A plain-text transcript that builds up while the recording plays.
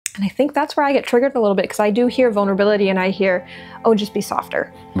And I think that's where I get triggered a little bit, because I do hear vulnerability and I hear, oh, just be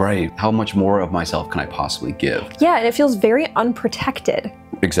softer. Right. How much more of myself can I possibly give? Yeah, and it feels very unprotected.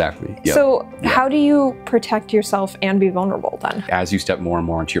 Exactly. Yep. So how do you protect yourself and be vulnerable then? As you step more and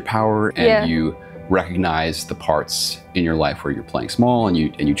more into your power and you recognize the parts in your life where you're playing small and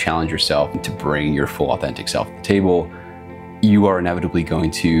you challenge yourself to bring your full authentic self to the table, you are inevitably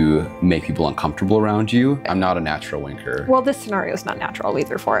going to make people uncomfortable around you. I'm not a natural winker. Well, this scenario is not natural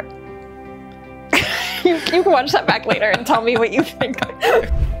either for it. you can watch that back later and tell me what you think.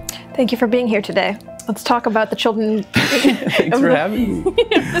 Thank you for being here today. Let's talk about the children. Thanks for having me.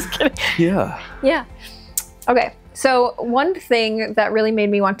 Just kidding. Yeah. Yeah. Okay. So one thing that really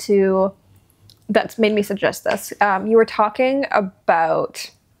made me that's made me suggest this, you were talking about,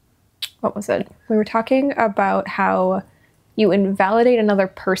 what was it? We were talking about how you invalidate another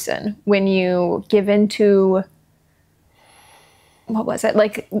person when you give into, what was it?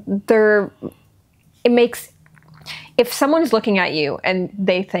 Like if someone's looking at you and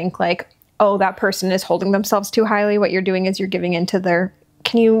they think like, oh, that person is holding themselves too highly, what you're doing is you're giving into their,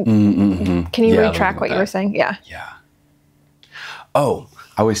 can you retract what you were saying? Yeah. Yeah. Oh,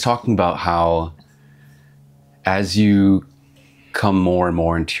 I was talking about how as you come more and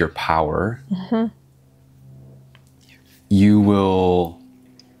more into your power, you will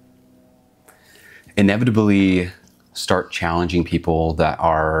inevitably start challenging people that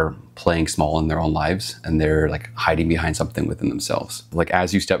are playing small in their own lives and they're like hiding behind something within themselves. Like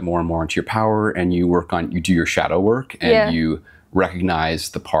as you step more and more into your power and you do your shadow work and you recognize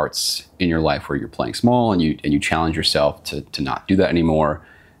the parts in your life where you're playing small and you challenge yourself to not do that anymore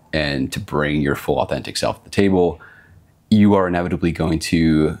and to bring your full authentic self to the table, you are inevitably going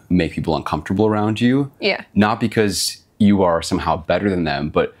to make people uncomfortable around you. Yeah. Not because you are somehow better than them,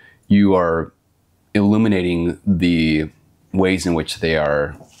 but you are illuminating the ways in which they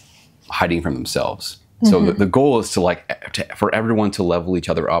are hiding from themselves. So the goal is for everyone to level each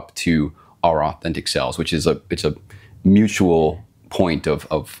other up to our authentic selves, which is it's a mutual point of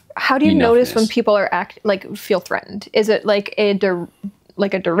How do you notice when people are feel threatened? Is it like a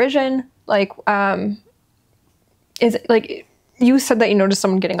derision? Like, is it like, you said that you noticed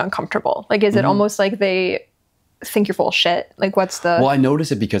someone getting uncomfortable. Like, is it almost like they think you're full of shit? Like, what's the... Well, I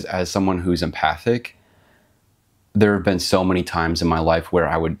notice it because as someone who's empathic, there have been so many times in my life where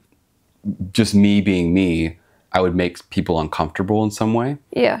I would, just me being me, I would make people uncomfortable in some way.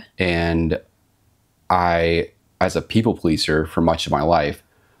 Yeah. And I, as a people pleaser for much of my life,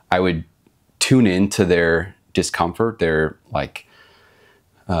 I would tune into their discomfort, their like,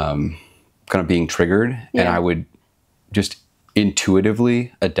 kind of being triggered. And I would just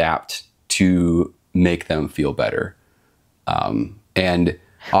intuitively adapt to make them feel better. And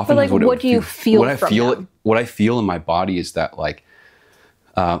often what do you feel from them? What I feel in my body is that like,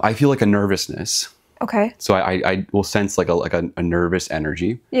 I feel like a nervousness. Okay. So I will sense like a nervous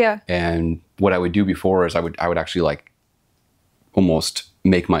energy. Yeah. And what I would do before is I would actually like almost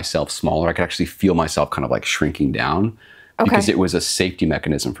make myself smaller. I could actually feel myself kind of like shrinking down because it was a safety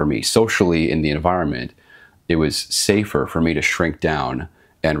mechanism for me. Socially in the environment, it was safer for me to shrink down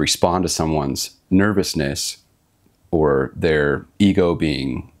and respond to someone's nervousness or their ego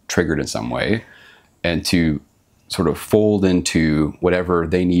being triggered in some way, and to sort of fold into whatever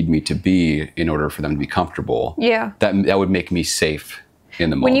they need me to be in order for them to be comfortable. Yeah. That would make me safe in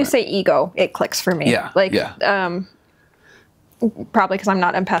the moment. When you say ego, it clicks for me. Yeah. Like, probably because I'm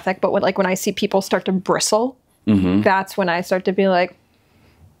not empathic, but when I see people start to bristle, that's when I start to be like,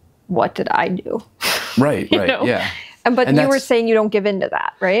 what did I do? Right, right, know? Yeah. But you were saying you don't give in to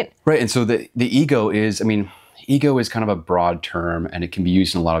that, right? Right, and so the ego is, I mean, ego is kind of a broad term and it can be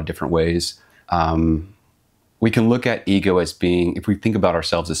used in a lot of different ways. We can look at ego as being, if we think about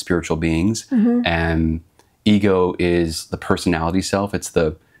ourselves as spiritual beings, and ego is the personality self. It's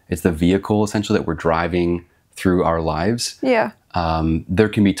the vehicle essentially that we're driving through our lives. Yeah. There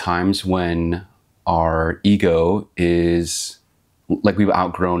can be times when our ego is like we've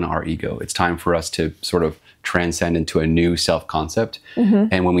outgrown our ego. It's time for us to sort of transcend into a new self-concept.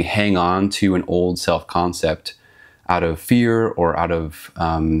 And when we hang on to an old self-concept out of fear or out of,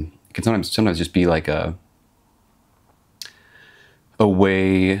 it can sometimes just be like a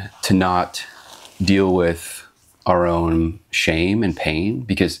way to not deal with our own shame and pain,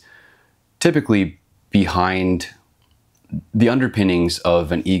 because typically behind the underpinnings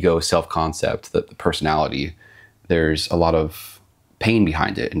of an ego self-concept, the personality, there's a lot of pain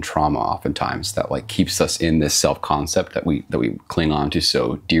behind it and trauma oftentimes that like keeps us in this self-concept that we cling on to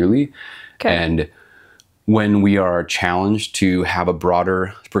so dearly. And when we are challenged to have a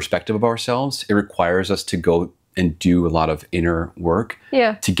broader perspective of ourselves, it requires us to go and do a lot of inner work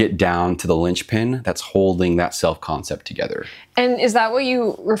to get down to the linchpin that's holding that self-concept together. And is that what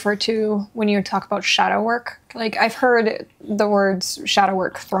you refer to when you talk about shadow work? Like, I've heard the words shadow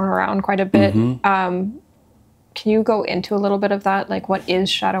work thrown around quite a bit. Can you go into a little bit of that? Like, what is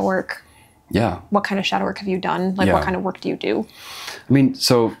shadow work? Yeah. What kind of shadow work have you done? Like, what kind of work do you do? I mean,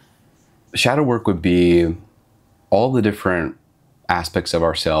 so shadow work would be all the different aspects of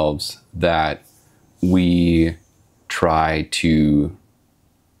ourselves that we try to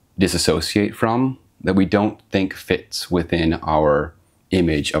disassociate from, that we don't think fits within our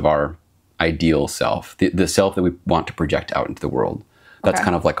image of our ideal self, the self that we want to project out into the world. That's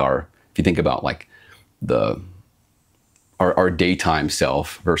kind of like if you think about like our daytime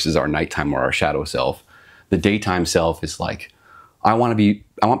self versus our nighttime or our shadow self. The daytime self is like, I want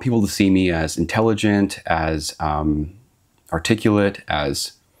people to see me as intelligent, as articulate,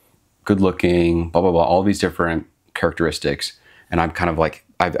 as good looking, blah, blah, blah, all these different characteristics. And I'm kind of like,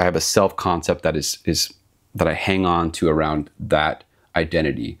 I have a self-concept that is that I hang on to around that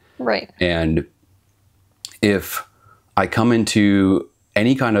identity. Right. And if I come into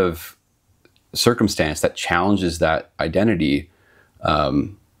any kind of circumstance that challenges that identity,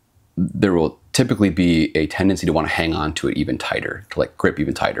 there will typically be a tendency to want to hang on to it even tighter, to like grip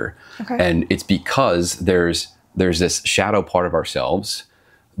even tighter. And it's because there's this shadow part of ourselves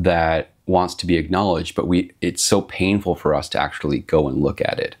that wants to be acknowledged, but it's so painful for us to actually go and look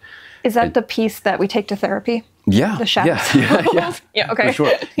at it. Is that the piece that we take to therapy? Yeah. The shadow. Yeah. Yeah. Okay. For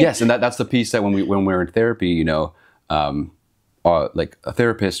sure. Yes, and that's the piece that when we're in therapy, you know, like a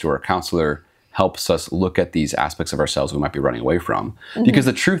therapist or a counselor helps us look at these aspects of ourselves we might be running away from. Because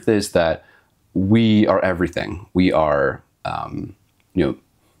the truth is that we are everything. We are, we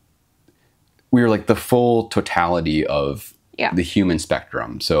are like the full totality of the human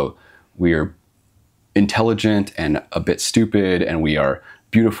spectrum. So we are intelligent and a bit stupid, and we are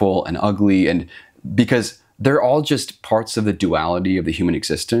beautiful and ugly, and because they're all just parts of the duality of the human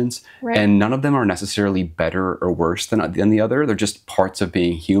existence, and none of them are necessarily better or worse than the other. They're just parts of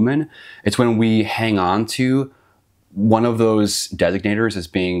being human. It's when we hang on to one of those designators as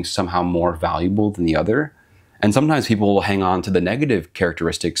being somehow more valuable than the other. And sometimes people will hang on to the negative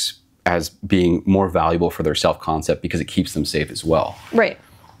characteristics as being more valuable for their self-concept because it keeps them safe as well. Right.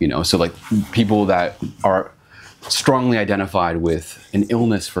 You know, so like people that are strongly identified with an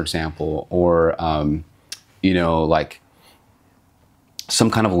illness, for example, or, like some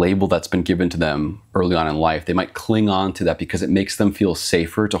kind of label that's been given to them early on in life, they might cling on to that because it makes them feel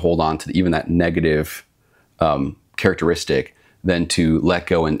safer to hold on to even that negative characteristic than to let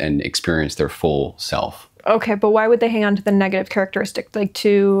go and experience their full self. Okay, but why would they hang on to the negative characteristic? Like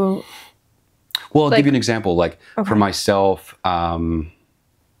to... Well, I'll give you an example. Like for myself,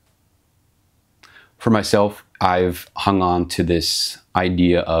 I've hung on to this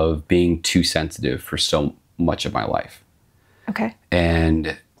idea of being too sensitive for so much of my life. Okay.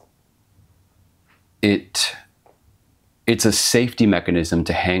 And it's a safety mechanism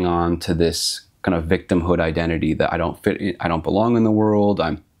to hang on to this kind of victimhood identity that I don't fit, I don't belong in the world,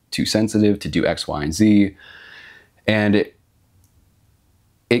 I'm too sensitive to do X, Y, and Z. And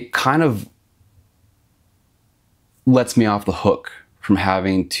it kind of lets me off the hook from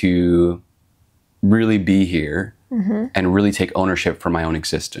having to really be here and really take ownership for my own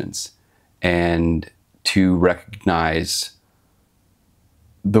existence and to recognize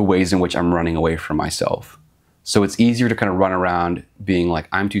the ways in which I'm running away from myself. So it's easier to kind of run around being like,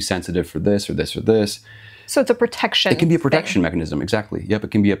 I'm too sensitive for this or this or this. So it's a protection. It can be a protection mechanism, exactly. Yep,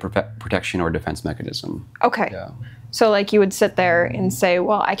 it can be a protection or defense mechanism. Okay. Yeah. So like you would sit there and say,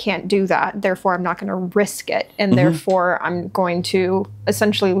 well, I can't do that, therefore I'm not going to risk it. And therefore I'm going to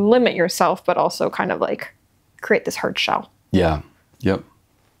essentially limit yourself, but also kind of like create this hard shell. Yeah. Yep.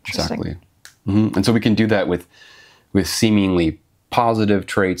 Exactly. And so we can do that with seemingly positive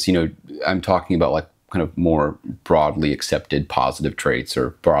traits. You know, I'm talking about like kind of more broadly accepted positive traits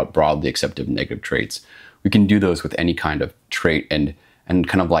or broadly accepted negative traits. We can do those with any kind of trait and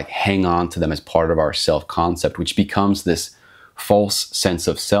kind of like hang on to them as part of our self-concept, which becomes this false sense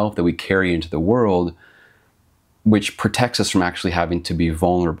of self that we carry into the world, which protects us from actually having to be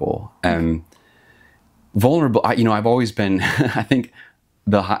vulnerable. And vulnerable, I've always been, I think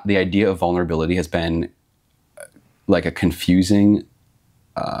the idea of vulnerability has been like a confusing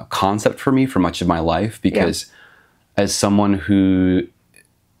concept for me for much of my life, because as someone who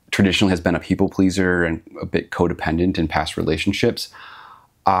traditionally has been a people pleaser and a bit codependent in past relationships,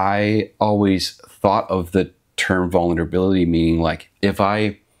 I always thought of the term vulnerability meaning like, if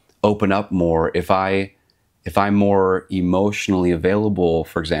I open up more, if I'm more emotionally available,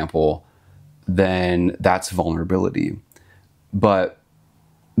 for example, then that's vulnerability. But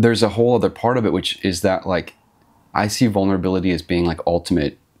there's a whole other part of it, which is that like, I see vulnerability as being like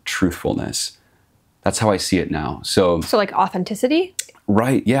ultimate truthfulness. That's how I see it now. So like authenticity?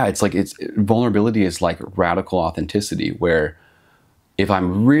 Right. Yeah. It's like, vulnerability is like radical authenticity, where if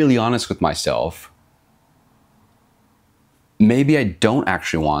I'm really honest with myself, maybe I don't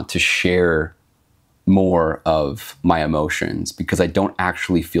actually want to share more of my emotions because I don't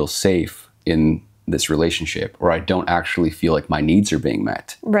actually feel safe in this relationship, or I don't actually feel like my needs are being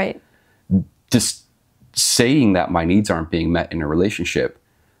met. Right. Just saying that my needs aren't being met in a relationship,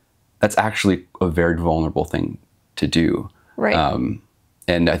 that's actually a very vulnerable thing to do. Right.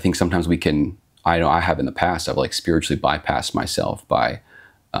 And I think sometimes I know I have in the past, I've like spiritually bypassed myself by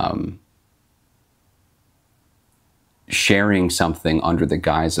sharing something under the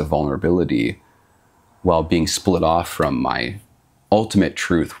guise of vulnerability while being split off from my ultimate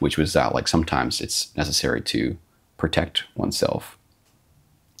truth, which was that like sometimes it's necessary to protect oneself.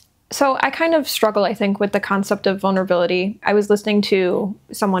 So I kind of struggle, I think, with the concept of vulnerability. I was listening to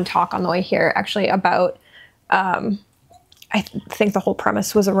someone talk on the way here actually about, I think the whole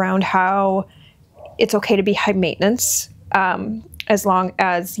premise was around how it's okay to be high maintenance as long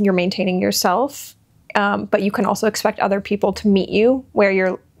as you're maintaining yourself. But you can also expect other people to meet you where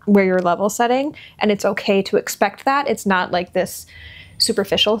you're level setting. And it's okay to expect that. It's not like this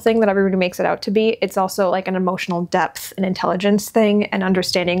superficial thing that everybody makes it out to be. It's also like an emotional depth and intelligence thing, and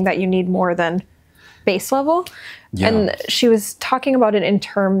understanding that you need more than base level. Yeah. And she was talking about it in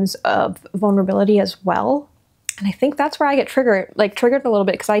terms of vulnerability as well. And I think that's where I get triggered a little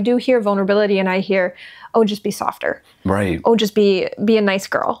bit, because I do hear vulnerability and I hear, oh, just be softer. Right. Oh, just be a nice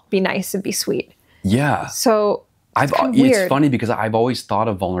girl. Be nice and be sweet. Yeah. So it's funny because I've always thought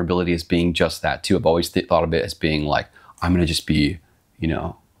of vulnerability as being just that too. I've always thought of it as being like, I'm going to just be,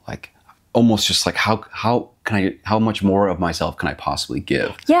 like almost just like how much more of myself can I possibly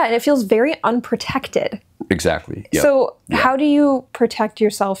give? Yeah. And it feels very unprotected. Exactly. Yep. So how do you protect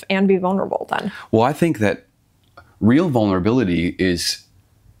yourself and be vulnerable then? Well, I think that real vulnerability is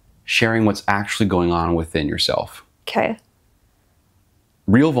sharing what's actually going on within yourself. Okay.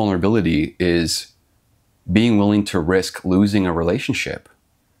 Real vulnerability is being willing to risk losing a relationship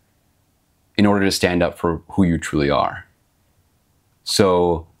in order to stand up for who you truly are.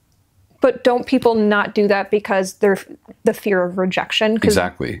 So, but don't people not do that because they're the fear of rejection?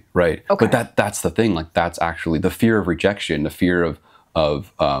 Exactly, right. Okay. But that's the thing. Like, that's actually the fear of rejection, the fear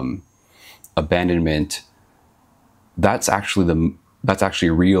of abandonment. That's actually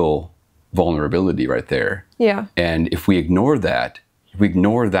real vulnerability right there. Yeah. And if we ignore that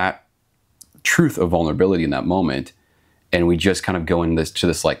truth of vulnerability in that moment, and we just kind of go into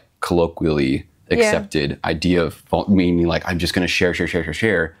this like colloquially accepted idea of meaning like, I'm just going to share,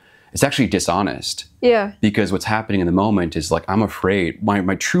 it's actually dishonest. Yeah. Because what's happening in the moment is like, I'm afraid,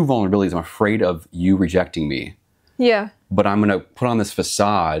 my true vulnerability is I'm afraid of you rejecting me. Yeah. But I'm going to put on this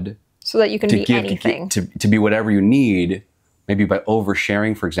facade so that you can be anything. To be whatever you need, maybe by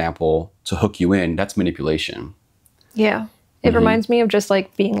oversharing, for example, to hook you in. That's manipulation. Yeah. It reminds me of just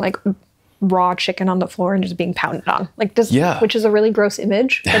like being like raw chicken on the floor and just being pounded on. Like this, which is a really gross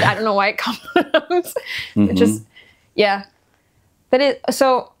image, but I don't know why it comes. It just, But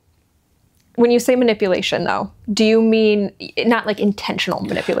so when you say manipulation though, do you mean not like intentional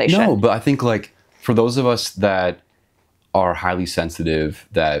manipulation? No, but I think like for those of us that are highly sensitive,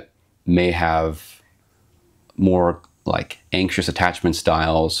 that may have more like anxious attachment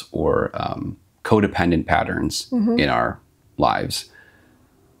styles or codependent patterns in our lives,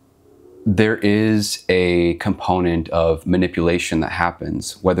 there is a component of manipulation that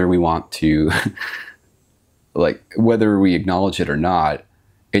happens, whether we want to, like, whether we acknowledge it or not.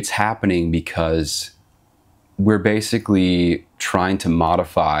 It's happening because we're basically trying to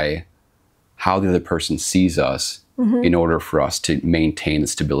modify how the other person sees us in order for us to maintain the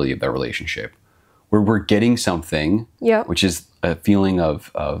stability of their relationship. Where we're getting something, which is a feeling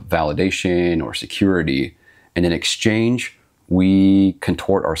of validation or security, and in exchange, we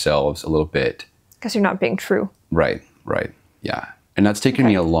contort ourselves a little bit. Because you're not being true. Right, yeah. And that's taken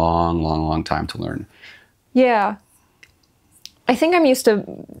me a long time to learn. Yeah. I think I'm used to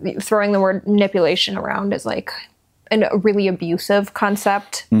throwing the word manipulation around as like a really abusive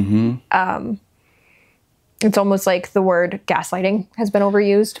concept. It's almost like the word gaslighting has been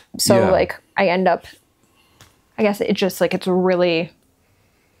overused. So like I end up, I guess it just like, it's a really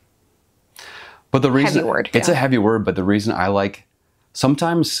heavy word. It's a heavy word, but the reason I like,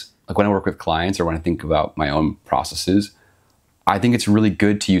 sometimes like when I work with clients or when I think about my own processes, I think it's really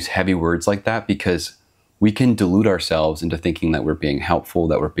good to use heavy words like that, because we can delude ourselves into thinking that we're being helpful,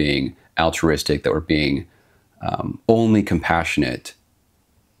 that we're being altruistic, that we're being only compassionate,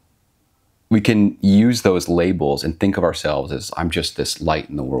 we can use those labels and think of ourselves as, I'm just this light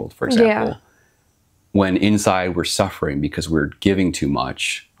in the world, for example. Yeah. When inside we're suffering because we're giving too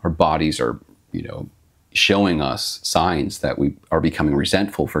much, our bodies are, showing us signs that we are becoming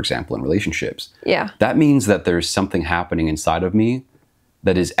resentful, for example, in relationships. Yeah. That means that there's something happening inside of me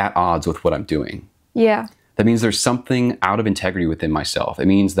that is at odds with what I'm doing. Yeah. That means there's something out of integrity within myself. It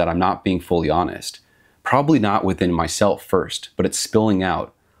means that I'm not being fully honest. Probably not within myself first, but it's spilling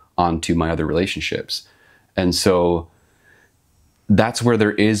out onto my other relationships. And so that's where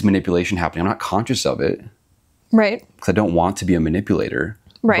there is manipulation happening. I'm not conscious of it. Right. Because I don't want to be a manipulator.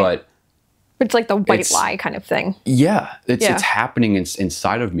 Right. But it's like the white lie kind of thing. Yeah. It's happening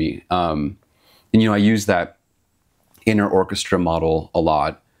inside of me. And, I use that inner orchestra model a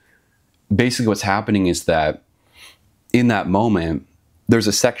lot. Basically what's happening is that in that moment, there's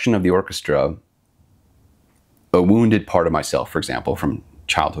a section of the orchestra, a wounded part of myself, for example, from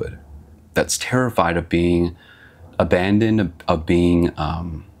childhood, that's terrified of being abandoned, of being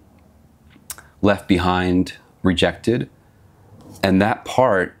left behind, rejected. And that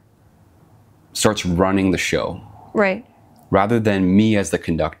part starts running the show. Right. Rather than me as the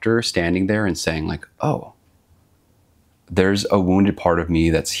conductor standing there and saying like, oh, there's a wounded part of me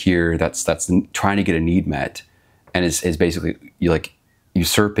that's here, that's trying to get a need met, and is basically like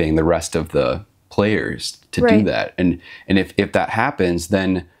usurping the rest of the players to do that. And if that happens,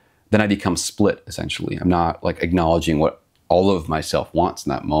 then I become split, essentially. I'm not like acknowledging what all of myself wants in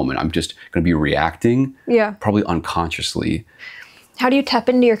that moment. I'm just going to be reacting, probably unconsciously. How do you tap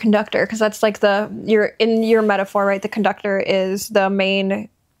into your conductor? Because that's like in your metaphor, right? The conductor is the main,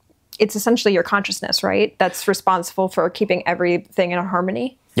 it's essentially your consciousness, right? That's responsible for keeping everything in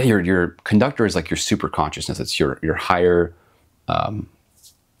harmony. Yeah, your conductor is like your super consciousness. It's your higher,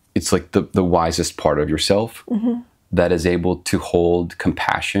 it's like the wisest part of yourself that is able to hold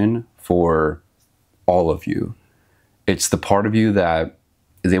compassion for all of you. It's the part of you that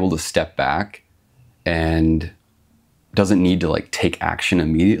is able to step back and doesn't need to like take action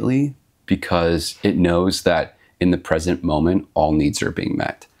immediately because it knows that in the present moment, all needs are being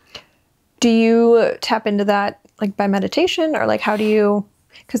met. Do you tap into that like by meditation, or like how do you,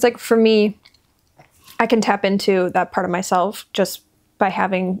 because like for me, I can tap into that part of myself just by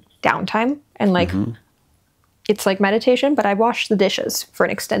having downtime, and like it's like meditation, but I wash the dishes for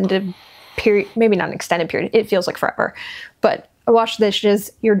an extended period, maybe not an extended period, it feels like forever, but I wash the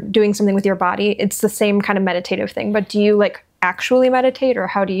dishes, you're doing something with your body. It's the same kind of meditative thing, but do you like actually meditate, or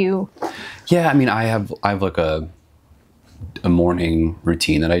how do you? Yeah, I mean, I have like a morning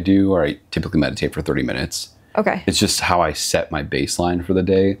routine that I do, or I typically meditate for 30 minutes. Okay. It's just how I set my baseline for the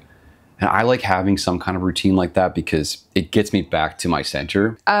day. And I like having some kind of routine like that because it gets me back to my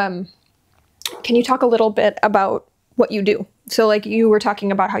center. Can you talk a little bit about what you do? So like you were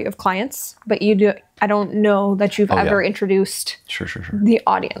talking about how you have clients, but I don't know that you've ever introduced the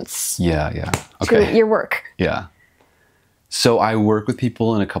audience to your work. Yeah. So I work with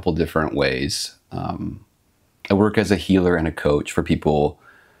people in a couple different ways. I work as a healer and a coach for people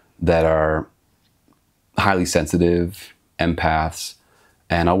that are highly sensitive, empaths,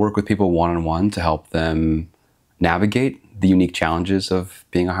 and I'll work with people one-on-one to help them navigate the unique challenges of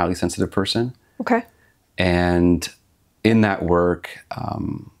being a highly sensitive person. Okay. And in that work,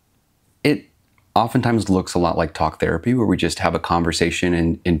 it oftentimes looks a lot like talk therapy, where we just have a conversation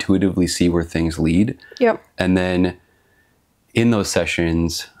and intuitively see where things lead. Yep. And then in those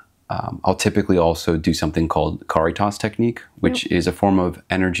sessions, I'll typically also do something called Caritas technique, which is a form of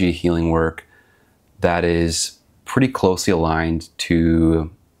energy healing work that is pretty closely aligned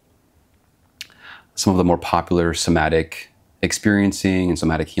to some of the more popular somatic experiencing and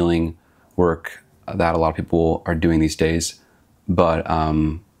somatic healing work that a lot of people are doing these days. But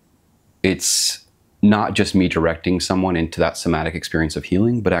it's not just me directing someone into that somatic experience of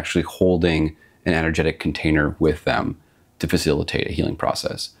healing, but actually holding an energetic container with them to facilitate a healing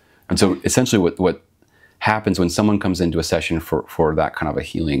process. And so essentially what happens when someone comes into a session for that kind of a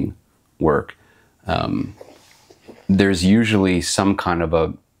healing work, there's usually some kind of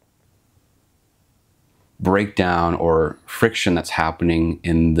a breakdown or friction that's happening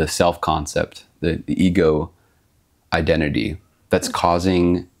in the self-concept, the ego identity, that's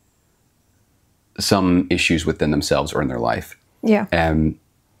causing some issues within themselves or in their life. Yeah. And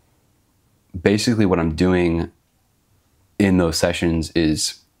basically what I'm doing in those sessions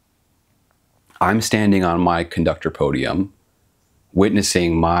is I'm standing on my conductor podium,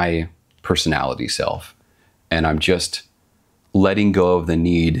 witnessing my personality self, and I'm just letting go of the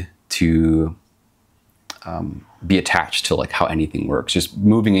need to be attached to like how anything works. Just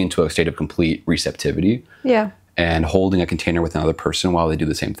moving into a state of complete receptivity. Yeah. And holding a container with another person while they do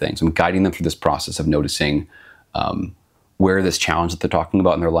the same thing. So I'm guiding them through this process of noticing where this challenge that they're talking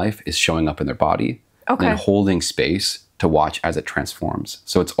about in their life is showing up in their body. Okay. And holding space to watch as it transforms.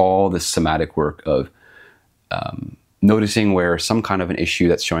 So it's all this somatic work of noticing where some kind of an issue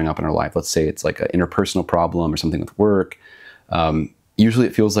that's showing up in our life, let's say it's like an interpersonal problem or something with work, usually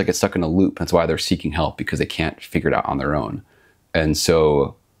it feels like it's stuck in a loop. That's why they're seeking help, because they can't figure it out on their own. And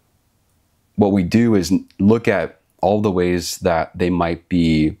so what we do is look at all the ways that they might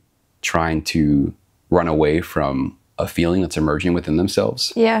be trying to run away from a feeling that's emerging within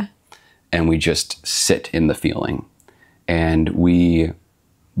themselves. Yeah. And we just sit in the feeling and we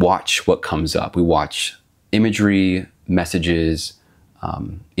watch what comes up. We watch imagery, messages,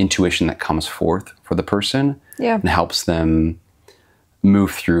 intuition that comes forth for the person. Yeah. And helps them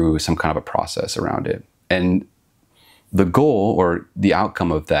move through some kind of a process around it. And the goal or the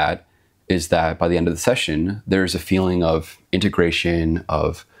outcome of that is that by the end of the session, there's a feeling of integration,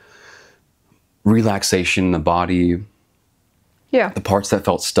 of relaxation in the body. Yeah. The parts that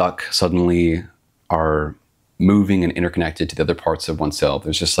felt stuck suddenly are moving and interconnected to the other parts of oneself.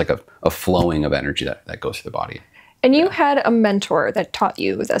 There's just like a flowing of energy that goes through the body. And you had a mentor that taught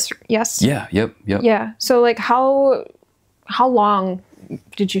you this, yes? Yeah, yep. Yeah. So like how long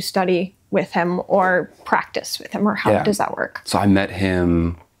did you study with him or practice with him, or how does that work? So I met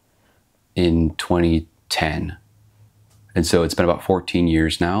him in 2010. And so it's been about 14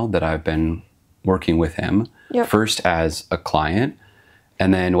 years now that I've been working with him. Yep. First as a client.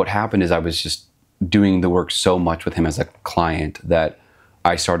 And then what happened is I was just doing the work so much with him as a client that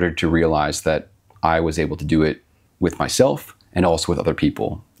I started to realize that I was able to do it with myself and also with other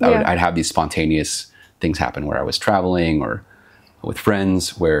people. I'd have these spontaneous things happen where I was traveling or with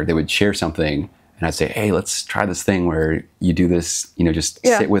friends where they would share something and I'd say, hey, let's try this thing where you do this, just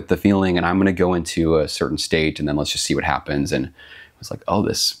sit with the feeling and I'm going to go into a certain state and then let's just see what happens. And it was like, oh,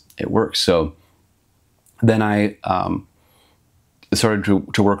 it works. So then I started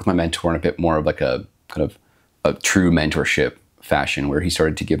to work with my mentor in a bit more of like a kind of a true mentorship fashion where he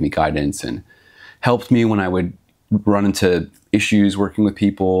started to give me guidance and helped me when I would run into issues working with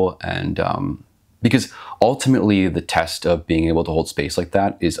people. And because ultimately the test of being able to hold space like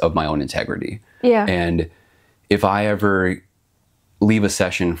that is of my own integrity. Yeah. And if I ever leave a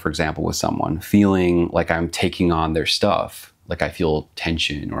session, for example, with someone feeling like I'm taking on their stuff, like I feel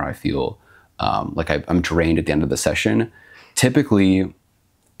tension or I feel like I'm drained at the end of the session, typically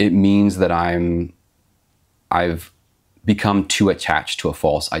it means that I've become too attached to a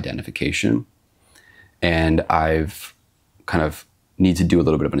false identification and I've kind of need to do a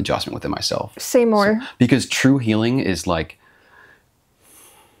little bit of an adjustment within myself. Say more. Because true healing is like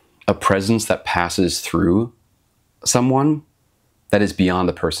a presence that passes through someone that is beyond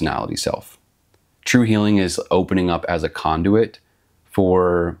the personality self. True healing is opening up as a conduit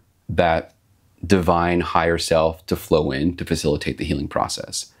for that divine higher self to flow in to facilitate the healing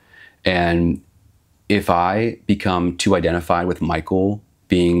process. And if I become too identified with Michael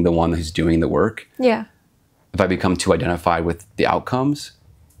being the one who's doing the work, if I become too identified with the outcomes,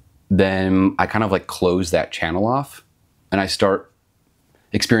 then I kind of like close that channel off and I start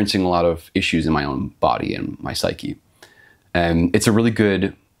experiencing a lot of issues in my own body and my psyche. And it's a really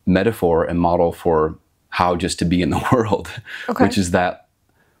good metaphor and model for how just to be in the world, which is that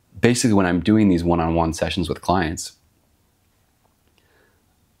basically when I'm doing these one-on-one sessions with clients,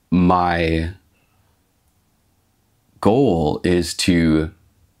 my goal is to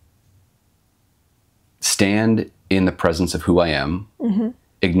stand in the presence of who I am,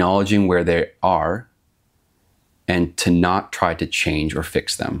 acknowledging where they are, and to not try to change or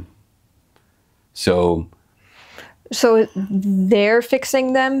fix them. So they're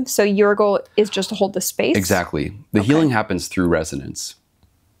fixing them, so your goal is just to hold the space? Exactly. The healing happens through resonance.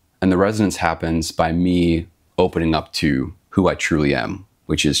 And the resonance happens by me opening up to who I truly am,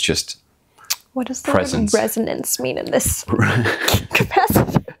 which is just what does the presence. Word resonance mean in this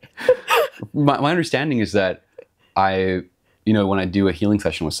capacity? My understanding is that when I do a healing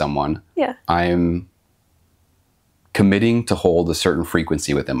session with someone, I'm committing to hold a certain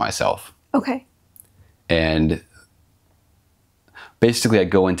frequency within myself. Okay. And basically I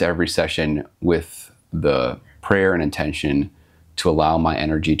go into every session with the prayer and intention to allow my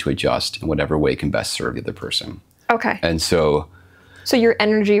energy to adjust in whatever way can best serve the other person. Okay. And so your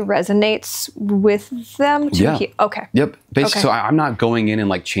energy resonates with them? Okay. Yep. Basically, so I'm not going in and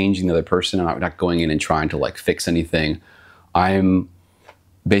like changing the other person. I'm not going in and trying to like fix anything. I'm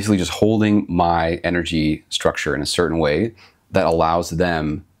basically just holding my energy structure in a certain way that allows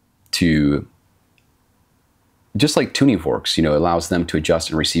them to just like tuning forks, you know, allows them to adjust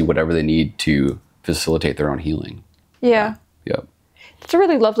and receive whatever they need to facilitate their own healing. Yeah. Yep. It's a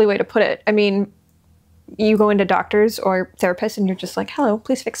really lovely way to put it. I mean, you go into doctors or therapists and you're just like, hello,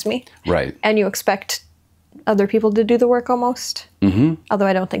 please fix me. Right. And you expect other people to do the work almost. Although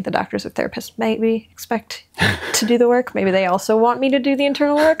I don't think the doctors or therapists maybe expect to do the work. Maybe they also want me to do the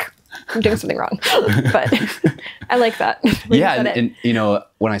internal work. I'm doing something wrong. But I like that. Yeah. And, you know,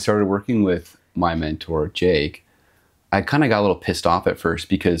 when I started working with my mentor, Jake, I kind of got a little pissed off at first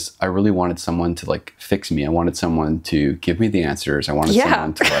because I really wanted someone to like fix me. I wanted someone to give me the answers. I wanted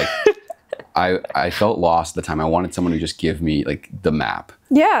someone to like, I felt lost at the time. I wanted someone to just give me like the map.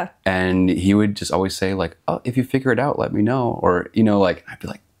 Yeah. And he would just always say like, oh, if you figure it out, let me know. Or, you know, like, I'd be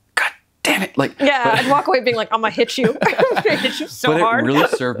like, God damn it. Like, yeah, I'd walk away being like, I'm gonna hit you. I'm gonna hit you so hard. But it really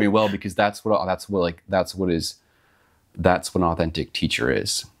served me well because that's what an authentic teacher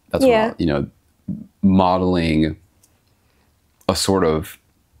is. That's what, you know, modeling a sort of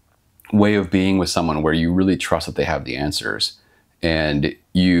way of being with someone where you really trust that they have the answers and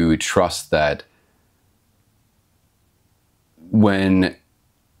you trust that when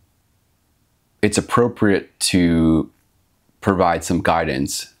it's appropriate to provide some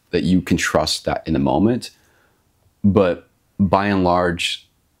guidance that you can trust that in the moment. But by and large,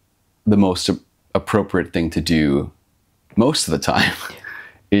 the most appropriate thing to do most of the time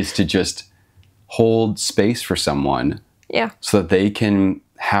is to just hold space for someone so that they can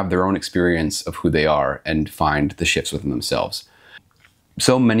have their own experience of who they are and find the shifts within themselves.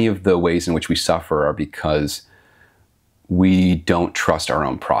 So many of the ways in which we suffer are because we don't trust our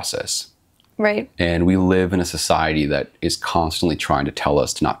own process. Right. And we live in a society that is constantly trying to tell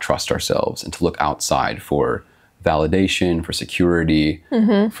us to not trust ourselves and to look outside for validation, for security,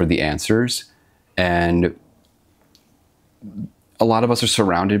 for the answers. And a lot of us are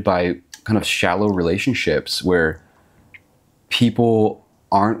surrounded by kind of shallow relationships where people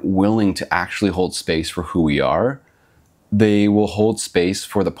aren't willing to actually hold space for who we are. They will hold space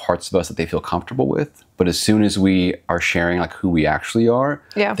for the parts of us that they feel comfortable with. But as soon as we are sharing like who we actually are,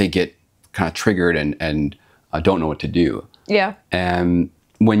 they get kind of triggered and don't know what to do. Yeah. And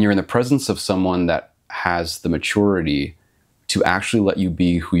when you're in the presence of someone that has the maturity to actually let you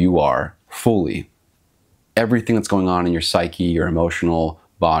be who you are fully, everything that's going on in your psyche, your emotional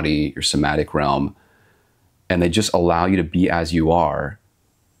body, your somatic realm, and they just allow you to be as you are,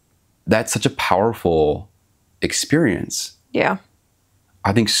 that's such a powerful experience. Yeah.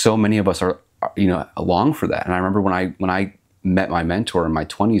 I think so many of us are, you know, long for that. And I remember when I met my mentor in my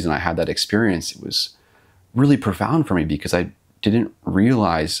 20s and I had that experience, it was really profound for me because I didn't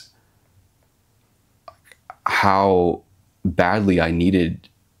realize how badly I needed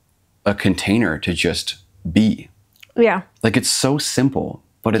a container to just be. Yeah. Like it's so simple,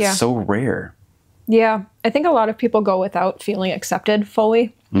 but it's so rare. Yeah. I think a lot of people go without feeling accepted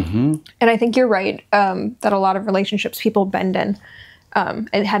fully. And I think you're right that a lot of relationships people bend in. I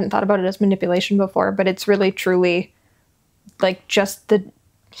hadn't thought about it as manipulation before, but it's really truly like just the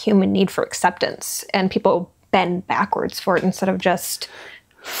human need for acceptance, and people bend backwards for it instead of just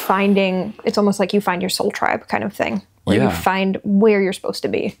finding, it's almost like you find your soul tribe kind of thing, where you find where you're supposed to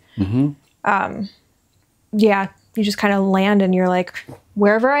be. You just kind of land and you're like,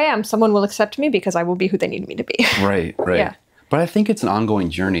 wherever I am, someone will accept me because I will be who they need me to be. Right. Yeah. But I think it's an ongoing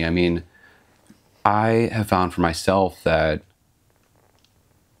journey. I mean, I have found for myself that,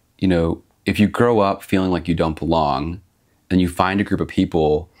 you know, if you grow up feeling like you don't belong and you find a group of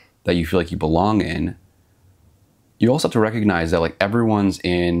people that you feel like you belong in, you also have to recognize that like everyone's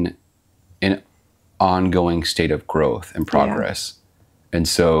in an ongoing state of growth and progress. And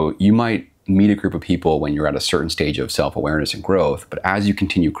so you might meet a group of people when you're at a certain stage of self-awareness and growth, but as you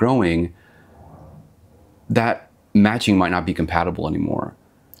continue growing, that matching might not be compatible anymore.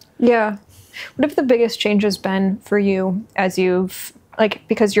 Yeah. What have the biggest changes been for you as you've, like,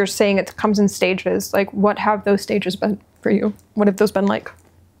 because you're saying it comes in stages, like what have those stages been for you? What have those been like?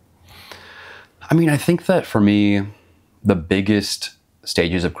 I mean, I think that for me, the biggest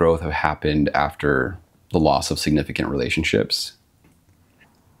stages of growth have happened after the loss of significant relationships,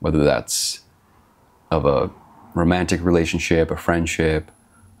 whether that's of a romantic relationship, a friendship,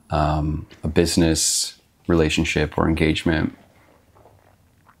 a business relationship or engagement.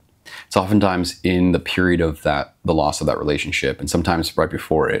 It's oftentimes in the period of the loss of that relationship, and sometimes right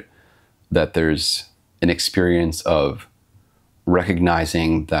before it, that there's an experience of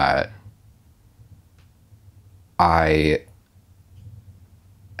recognizing that I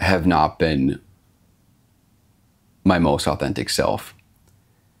have not been my most authentic self.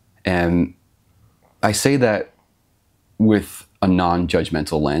 And I say that with a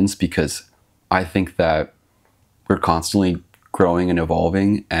non-judgmental lens because I think that we're constantly growing and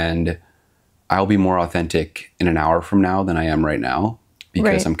evolving, and I'll be more authentic in an hour from now than I am right now,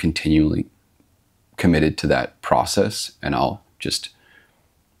 because I'm continually committed to that process, and I'll just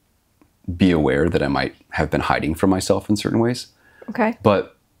be aware that I might have been hiding from myself in certain ways. Okay.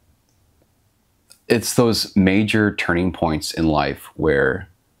 But it's those major turning points in life where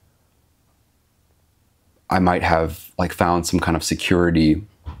I might have like found some kind of security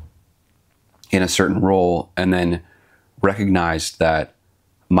in a certain role, and then recognized that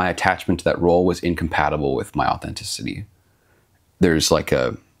my attachment to that role was incompatible with my authenticity. There's like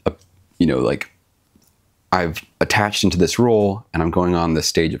like I've attached into this role and I'm going on this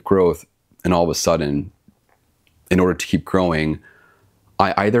stage of growth, and all of a sudden, in order to keep growing,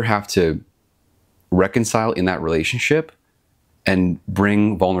 I either have to reconcile in that relationship and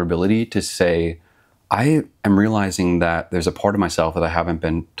bring vulnerability to say, I am realizing that there's a part of myself that I haven't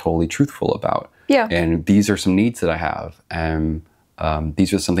been totally truthful about. Yeah. And these are some needs that I have. And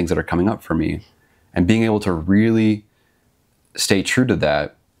these are some things that are coming up for me. And being able to really stay true to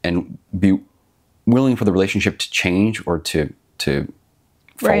that and be willing for the relationship to change or to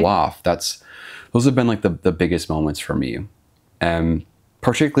fall off. Those have been like the biggest moments for me. And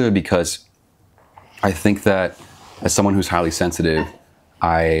particularly because I think that as someone who's highly sensitive,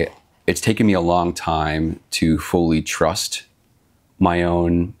 it's taken me a long time to fully trust my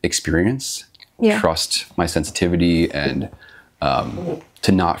own experience, trust my sensitivity, and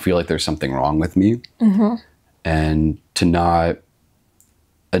to not feel like there's something wrong with me, and to not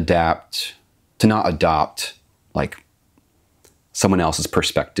adopt like someone else's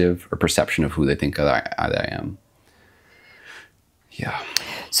perspective or perception of who they think I am. Yeah.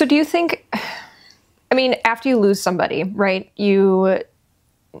 So do you think, I mean, after you lose somebody, right,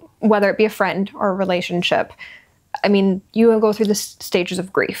 whether it be a friend or a relationship, I mean, you go through the stages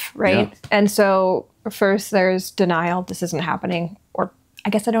of grief, right? Yeah. And so first there's denial, this isn't happening, or I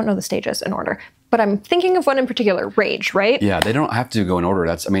guess I don't know the stages in order, but I'm thinking of one in particular, rage, right? Yeah, they don't have to go in order.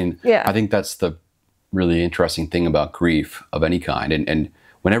 I think that's the really interesting thing about grief of any kind. And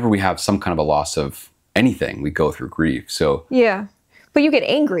whenever we have some kind of a loss of anything, we go through grief. So yeah, but you get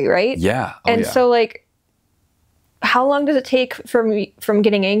angry, right? Yeah. So like, how long does it take from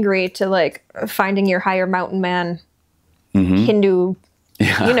getting angry to like finding your higher mountain man Hindu,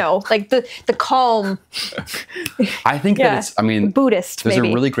 like the calm? I think that Buddhist. There's a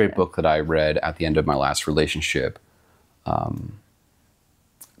really great book that I read at the end of my last relationship,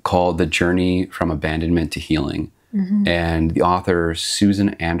 called The Journey from Abandonment to Healing. And the author, Susan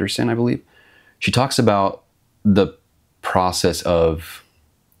Anderson, I believe, she talks about the process of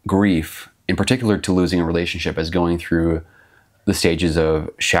grief, in particular to losing a relationship, as going through the stages of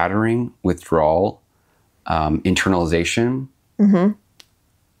shattering, withdrawal, internalization,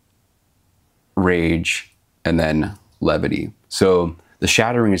 rage, and then levity. So the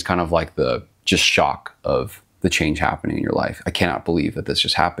shattering is kind of like the just shock of the change happening in your life. I cannot believe that this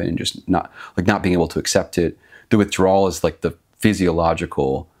just happened, just not being able to accept it. The withdrawal is like the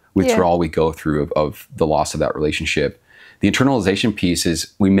physiological withdrawal we go through of the loss of that relationship. The internalization piece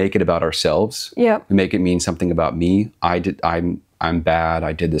is we make it about ourselves. Yeah. We make it mean something about me. I'm bad.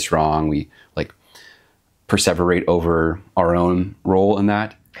 I did this wrong. We like perseverate over our own role in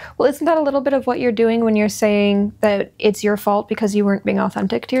that. Well, isn't that a little bit of what you're doing when you're saying that it's your fault because you weren't being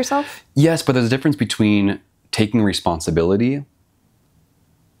authentic to yourself? Yes, but there's a difference between taking responsibility,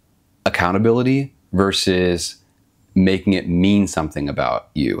 accountability, versus making it mean something about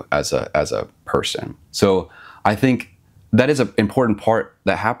you as a person. So I think that is an important part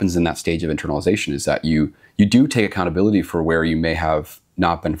that happens in that stage of internalization, is that you do take accountability for where you may have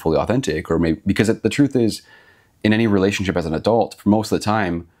not been fully authentic, or maybe because the truth is, in any relationship as an adult, for most of the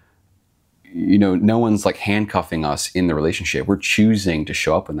time, no one's like handcuffing us in the relationship. We're choosing to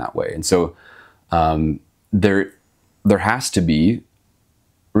show up in that way. And so there has to be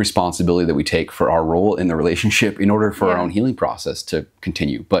responsibility that we take for our role in the relationship in order for our own healing process to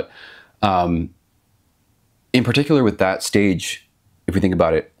continue. But in particular with that stage, if we think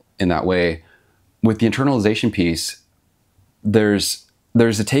about it in that way, with the internalization piece, there's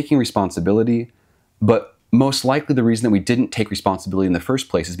a taking responsibility, but most likely the reason that we didn't take responsibility in the first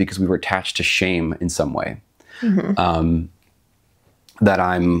place is because we were attached to shame in some way. That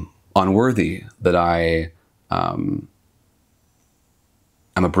I'm unworthy, that I'm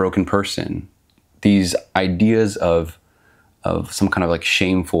a broken person. These ideas of some kind of like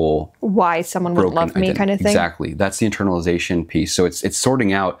shameful, why someone would love me kind of thing. Exactly. That's the internalization piece. So it's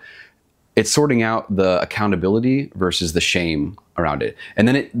sorting out the accountability versus the shame around it. And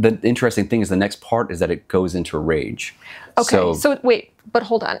then the interesting thing is the next part is that it goes into rage. Okay. So wait, but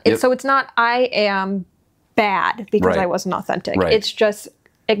hold on. So it's not I am bad because Right. I wasn't authentic. Right. It's just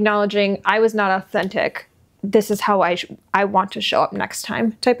acknowledging I was not authentic. This is how I want to show up next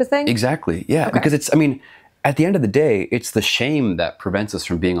time type of thing. Exactly. Yeah. Okay. Because it's, I mean, at the end of the day, it's the shame that prevents us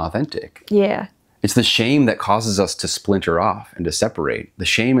from being authentic. Yeah. It's the shame that causes us to splinter off and to separate. The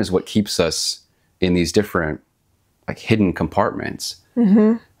shame is what keeps us in these different, like, hidden compartments.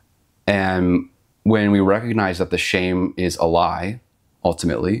 Mm-hmm. And when we recognize that the shame is a lie,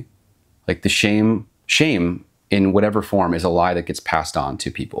 ultimately, like the shame in whatever form is a lie that gets passed on to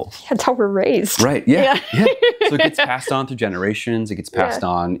people. That's how we're raised. Right. Yeah. Yeah. So it gets passed on through generations. It gets passed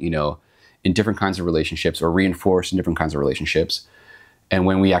on, you know, in different kinds of relationships or reinforced in different kinds of relationships. And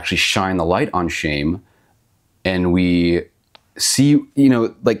when we actually shine the light on shame and we see, you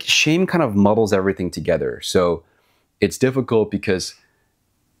know, like shame kind of muddles everything together. So it's difficult because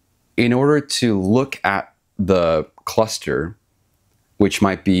in order to look at the cluster, which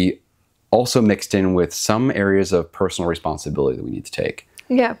might be also mixed in with some areas of personal responsibility that we need to take.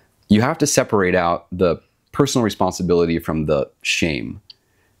 Yeah. You have to separate out the personal responsibility from the shame.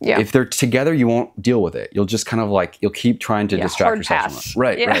 Yeah. If they're together, you won't deal with it. You'll just kind of like, you'll keep trying to distract hard yourself. pass.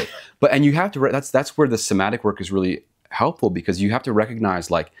 Right, Yeah. right. But, and you have to, that's where the somatic work is really helpful, because you have to recognize,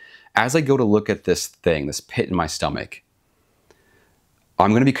 like, as I go to look at this thing, this pit in my stomach, I'm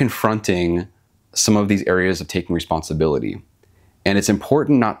going to be confronting some of these areas of taking responsibility. And it's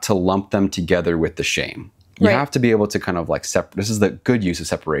important not to lump them together with the shame. You Right. have to be able to kind of like this is the good use of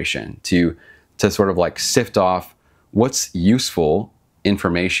separation, to sort of like sift off what's useful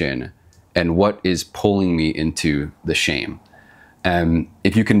information and what is pulling me into the shame. And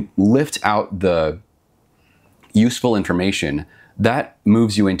if you can lift out the useful information, that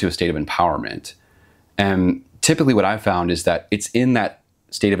moves you into a state of empowerment. And typically what I've found is that it's in that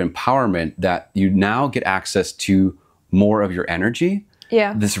state of empowerment that you now get access to more of your energy,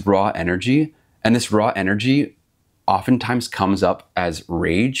 Yeah. this raw energy. And this raw energy oftentimes comes up as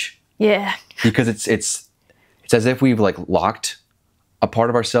rage, Yeah. because it's as if we've like locked a part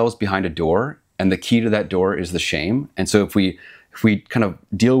of ourselves behind a door, and the key to that door is the shame. And so if we kind of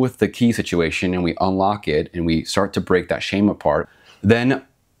deal with the key situation and we unlock it and we start to break that shame apart, then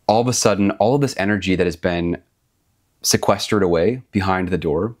all of a sudden, all of this energy that has been sequestered away behind the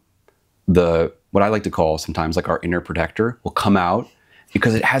door, what I like to call sometimes like our inner protector, will come out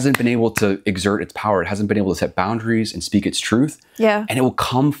because it hasn't been able to exert its power. It hasn't been able to set boundaries and speak its truth. Yeah. And it will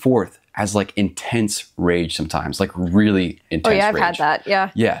come forth as like intense rage sometimes, like really intense Oh yeah, I've rage. had that.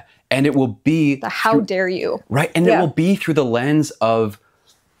 Yeah. Yeah. And it will be The how dare you. right. And it will be through the lens of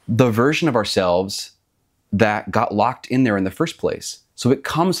the version of ourselves that got locked in there in the first place. So it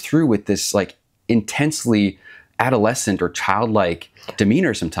comes through with this like intensely adolescent or childlike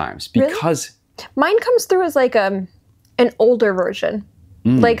demeanor sometimes, because Mine comes through as like an older version.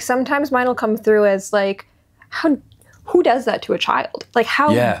 Like sometimes mine will come through as like, who does that to a child? Like,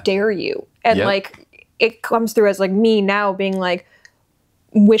 how dare you? And Yep. like, it comes through as like me now being like,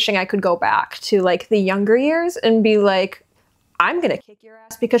 wishing I could go back to like the younger years and be like, I'm going to kick your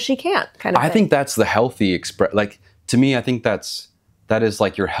ass because she can't kind of I thing. think that's the healthy like, to me, I think that is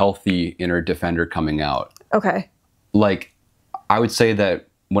like your healthy inner defender coming out. Okay. Like, I would say that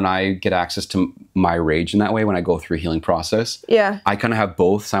when I get access to my rage in that way, when I go through a healing process, Yeah. I kind of have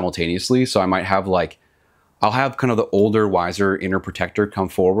both simultaneously. So I might have like, I'll have kind of the older, wiser inner protector come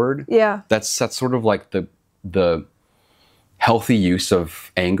forward. Yeah. That's sort of like the healthy use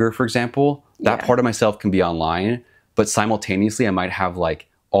of anger, for example. That Yeah. part of myself can be online, but simultaneously I might have like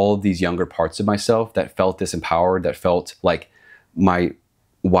all of these younger parts of myself that felt disempowered, that felt like my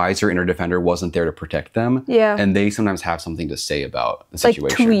wiser inner defender wasn't there to protect them. Yeah. And they sometimes have something to say about the Like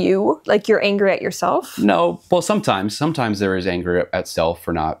situation. to you, like you're angry at yourself. No, well, sometimes there is anger at self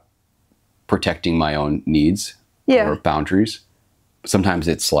for not protecting my own needs or boundaries. Sometimes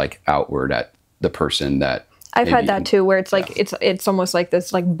it's like outward at the person that I've had maybe- that too, where it's like it's almost like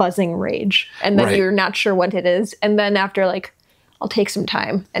this like buzzing rage, and then Right. you're not sure what it is, and then after like I'll take some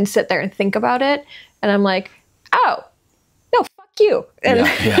time and sit there and think about it, and I'm like, oh, no, fuck you, and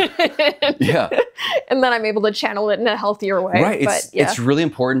Yeah. and then I'm able to channel it in a healthier way. Right. But yeah, It's really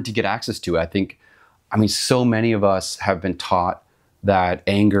important to get access to it. I mean, so many of us have been taught that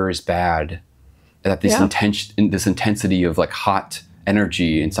anger is bad, that this this intensity of like hot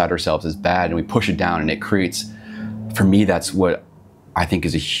energy inside ourselves is bad, and we push it down, and it creates, for me, that's what I think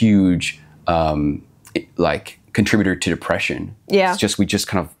is a huge like contributor to depression. Yeah. It's just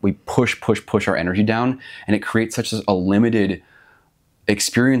we push our energy down, and it creates such a limited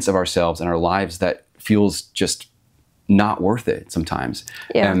experience of ourselves and our lives that feels just not worth it sometimes.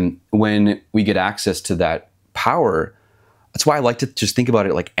 Yeah. And when we get access to that power, that's why I like to just think about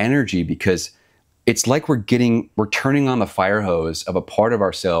it like energy, because it's like we're turning on the fire hose of a part of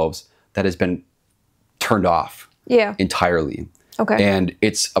ourselves that has been turned off entirely. Okay. And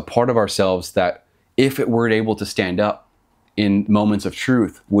it's a part of ourselves that, if it were able to stand up in moments of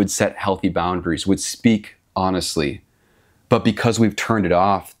truth, would set healthy boundaries, would speak honestly. But because we've turned it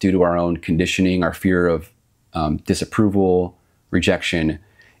off due to our own conditioning, our fear of disapproval, rejection,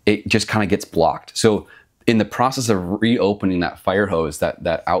 it just kind of gets blocked. So in the process of reopening that fire hose,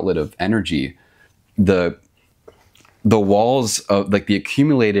 that outlet of energy, the walls of like the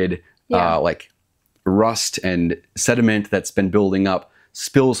accumulated like rust and sediment that's been building up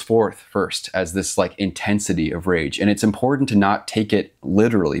spills forth first as this like intensity of rage. And it's important to not take it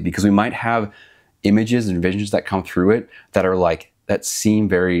literally, because we might have images and visions that come through it that are like, that seem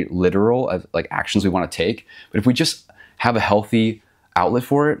very literal as like actions we want to take. But if we just have a healthy outlet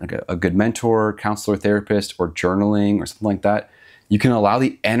for it, like a good mentor, counselor, therapist, or journaling or something like that, you can allow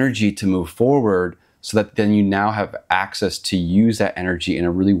the energy to move forward, so that then you now have access to use that energy in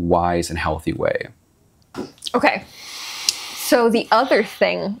a really wise and healthy way. Okay. So the other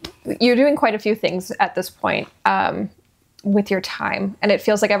thing, you're doing quite a few things at this point with your time. And it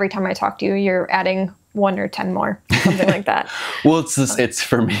feels like every time I talk to you, you're adding 1 or 10 more, something like that. Well, it's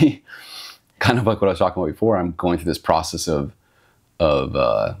for me, kind of like what I was talking about before. I'm going through this process of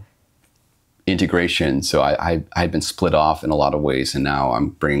integration. So I'd been split off in a lot of ways, and now I'm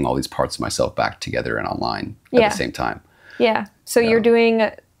bringing all these parts of myself back together and online at the same time. Yeah. So you're doing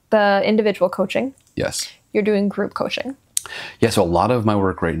the individual coaching. Yes. You're doing group coaching. Yeah. So a lot of my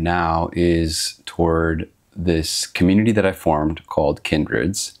work right now is toward this community that I formed called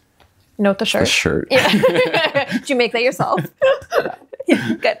Kindreds. Note the shirt. The shirt. Yeah. Did you make that yourself?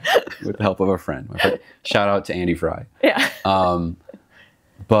 Yeah, good. With the help of a friend. Shout out to Andy Fry. Yeah.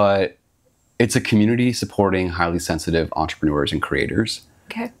 But it's a community supporting highly sensitive entrepreneurs and creators.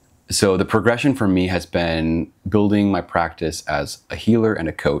 Okay. So the progression for me has been building my practice as a healer and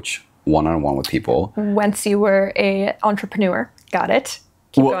a coach, one-on-one with people. Once you were an entrepreneur. Got it.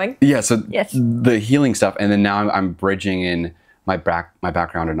 Keep going. Yeah, so the healing stuff. And then now I'm bridging in my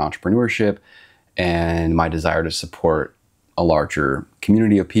background in entrepreneurship and my desire to support a larger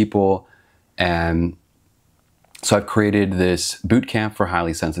community of people. And so I've created this boot camp for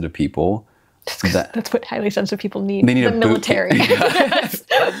highly sensitive people. That's what highly sensitive people need. They need the military. Yes.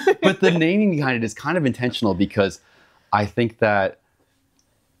 But the naming behind it is kind of intentional, because I think that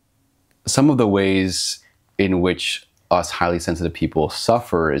some of the ways in which us highly sensitive people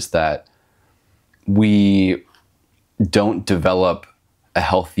suffer is that we don't develop a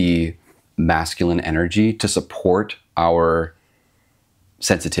healthy masculine energy to support our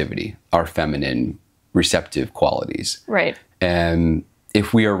sensitivity, our feminine receptive qualities. Right. And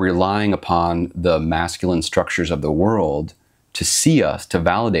if we are relying upon the masculine structures of the world to see us, to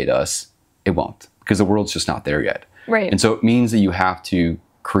validate us, it won't, because the world's just not there yet. Right. And so it means that you have to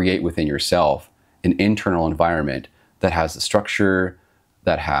create within yourself an internal environment that has the structure,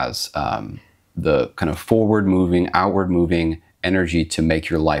 that has the kind of forward moving, outward moving energy to make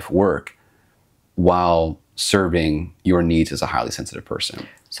your life work while serving your needs as a highly sensitive person.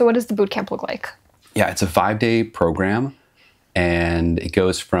 So what does the boot camp look like? Yeah, it's a 5-day program, and it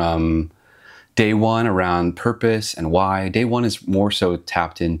goes from day 1 around purpose and why. Day 1 is more so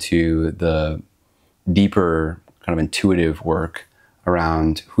tapped into the deeper kind of intuitive work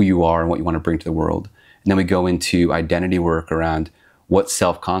around who you are and what you want to bring to the world. And then we go into identity work around what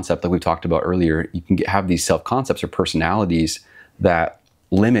self-concept, like we talked about earlier. You can have these self-concepts or personalities that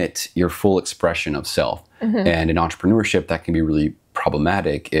limit your full expression of self. Mm-hmm. And in entrepreneurship, that can be really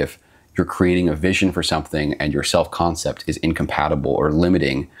problematic if you're creating a vision for something and your self-concept is incompatible or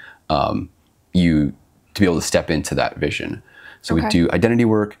limiting you to be able to step into that vision. So we do identity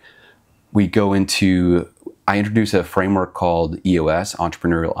work. We go into, I introduce a framework called EOS,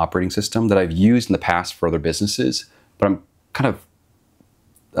 Entrepreneurial Operating System, that I've used in the past for other businesses, but I'm kind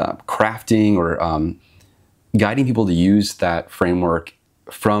of crafting or guiding people to use that framework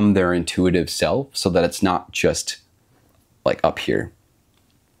from their intuitive self, so that it's not just like up here.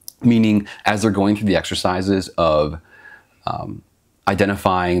 Meaning, as they're going through the exercises of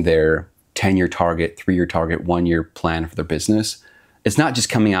identifying their 10-year target, 3-year target, 1-year plan for their business, it's not just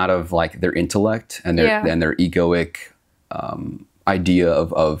coming out of like their intellect and their egoic idea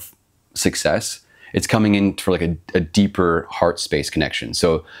of success. It's coming in for like a deeper heart space connection.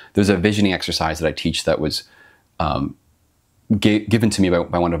 So there's a visioning exercise that I teach that was given to me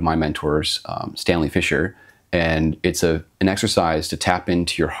by one of my mentors, Stanley Fisher. And it's an exercise to tap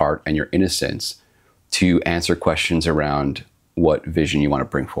into your heart and your innocence to answer questions around what vision you want to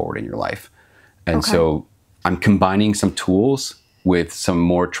bring forward in your life. And so I'm combining some tools with some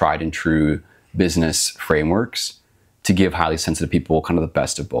more tried and true business frameworks to give highly sensitive people kind of the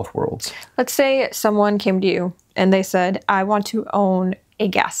best of both worlds. Let's say someone came to you and they said, I want to own a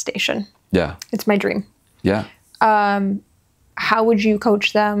gas station. Yeah. It's my dream. Yeah. How would you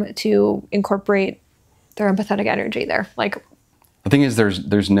coach them to incorporate their empathetic energy there? Like, the thing is,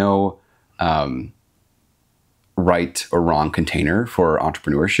 there's no right or wrong container for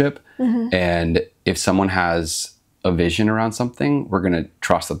entrepreneurship. And if someone has a vision around something, we're going to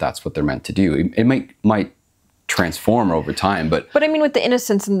trust that that's what they're meant to do. It might transform over time, but I mean, with the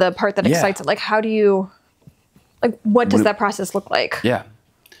innocence and the part that excites it, like, how do you, like, what does that process look like? Yeah.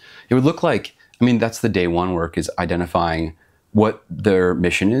 It would look like, I mean, that's the day one work, is identifying what their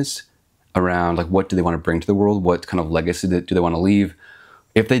mission is around, like, what do they want to bring to the world? What kind of legacy do they want to leave?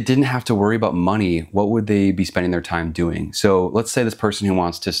 If they didn't have to worry about money, what would they be spending their time doing? So let's say this person who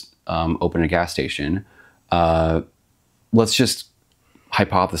wants to open a gas station, let's just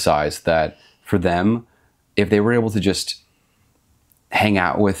hypothesize that for them, if they were able to just hang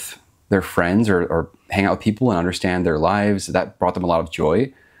out with their friends or hang out with people and understand their lives, that brought them a lot of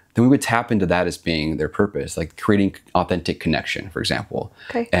joy, then we would tap into that as being their purpose, like creating authentic connection, for example.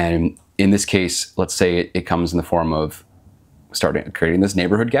 Okay. And in this case, let's say it comes in the form of creating this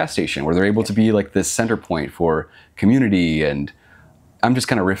neighborhood gas station where they're able to be like this center point for community. And I'm just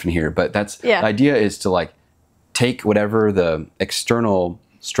kind of riffing here, but the idea is to like take whatever the external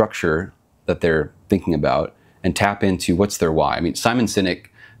structure that they're thinking about and tap into what's their why. I mean, Simon Sinek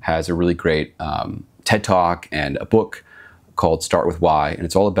has a really great TED Talk and a book called Start With Why. And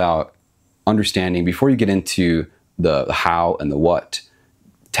it's all about understanding, before you get into the how and the what,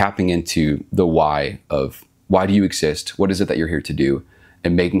 tapping into the why of why do you exist? What is it that you're here to do?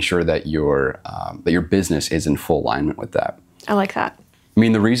 And making sure that your business is in full alignment with that. I like that. I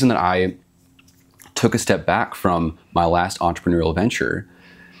mean, the reason that I took a step back from my last entrepreneurial venture,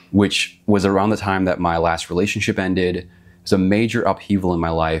 which was around the time that my last relationship ended, it was a major upheaval in my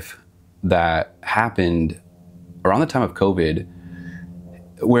life that happened around the time of COVID,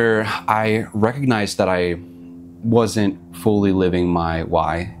 where I recognized that I wasn't fully living my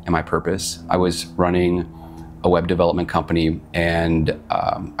why and my purpose. I was running a web development company, and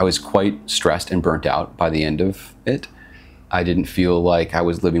I was quite stressed and burnt out by the end of it. I didn't feel like I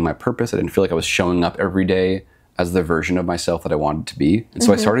was living my purpose. I didn't feel like I was showing up every day as the version of myself that I wanted to be. And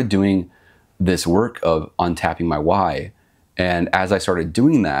so I started doing this work of untapping my why. And as I started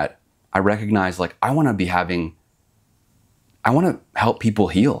doing that, I recognized, like, I want to help people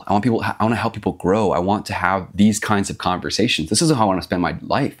heal. I want to help people grow. I want to have these kinds of conversations. This is how I want to spend my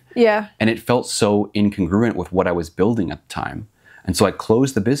life. Yeah. And it felt so incongruent with what I was building at the time. And so I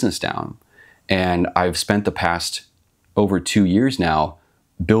closed the business down, and I've spent the past over 2 years now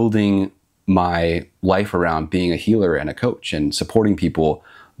building my life around being a healer and a coach and supporting people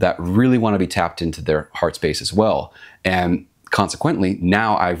that really want to be tapped into their heart space as well. And consequently,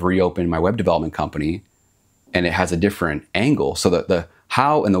 now I've reopened my web development company, and it has a different angle. So that the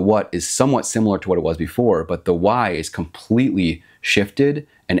how and the what is somewhat similar to what it was before, but the why is completely shifted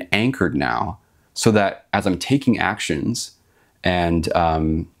and anchored now, so that as I'm taking actions and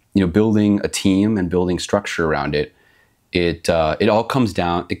building a team and building structure around it, it all comes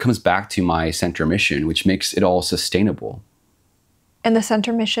back to my center mission, which makes it all sustainable. And the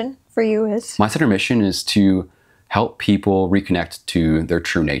center mission for you is? My center mission is to help people reconnect to their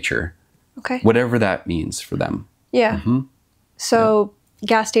true nature. Okay. Whatever that means for them. Yeah. So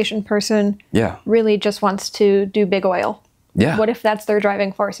gas station person really just wants to do big oil. Yeah. What if that's their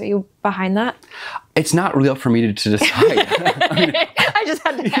driving force? Are you behind that? It's not really up for me to decide. I mean, I just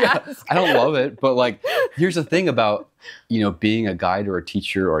had to ask. I don't love it, but like, here's the thing about, being a guide or a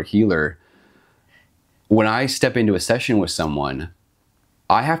teacher or a healer. When I step into a session with someone,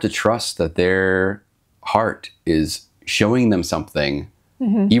 I have to trust that their heart is showing them something,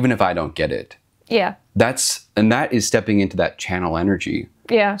 even if I don't get it. Yeah. That is stepping into that channel energy.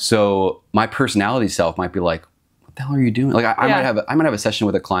 Yeah. So my personality self might be like, what the hell are you doing? Like I might have a session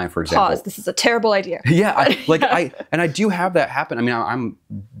with a client, for example. Pause. This is a terrible idea. Yeah. I do have that happen. I mean, I'm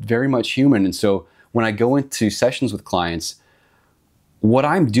very much human. And so when I go into sessions with clients, what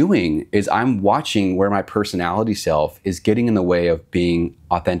I'm doing is I'm watching where my personality self is getting in the way of being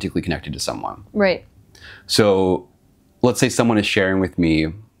authentically connected to someone. Right. So let's say someone is sharing with me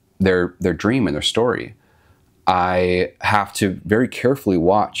their dream and their story. I have to very carefully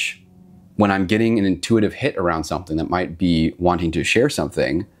watch when I'm getting an intuitive hit around something that might be wanting to share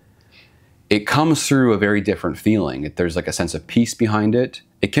something. It comes through a very different feeling. There's like a sense of peace behind it.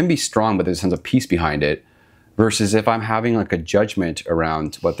 It can be strong, but there's a sense of peace behind it. Versus if I'm having like a judgment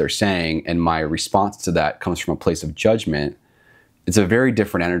around what they're saying and my response to that comes from a place of judgment, it's a very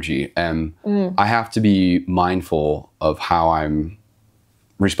different energy. And I have to be mindful of how I'm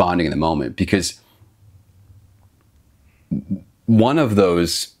responding in the moment, because one of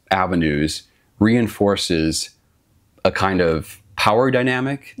those avenues reinforces a kind of power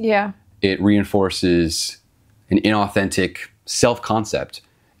dynamic. Yeah. It reinforces an inauthentic self-concept.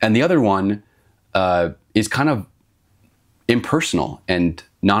 And the other one is kind of impersonal and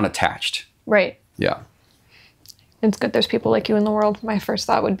non-attached. Right. Yeah. It's good there's people like you in the world. My first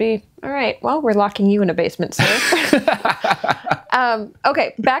thought would be, all right, well, we're locking you in a basement, sir.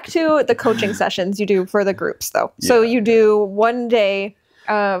 Okay, back to the coaching sessions you do for the groups, though. Yeah. So you do one day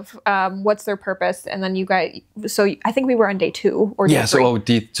of what's their purpose, and then you guys, so I think we were on day 2 or day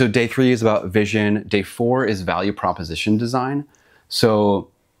 3. So day 3 is about vision. Day 4 is value proposition design. So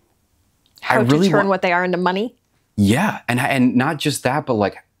how to turn what they are into money. Yeah, and not just that, but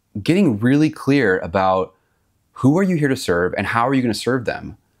like getting really clear about who are you here to serve and how are you going to serve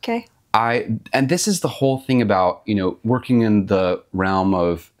them. Okay. And this is the whole thing about, working in the realm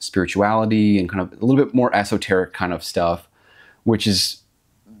of spirituality and kind of a little bit more esoteric kind of stuff, which is,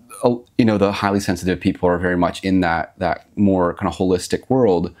 the highly sensitive people are very much in that more kind of holistic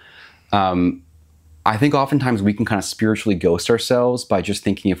world. I think oftentimes we can kind of spiritually ghost ourselves by just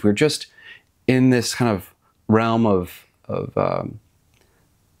thinking if we're just in this kind of realm of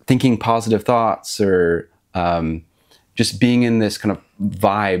thinking positive thoughts or just being in this kind of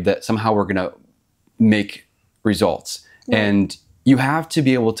vibe that somehow we're going to make results. Right. And you have to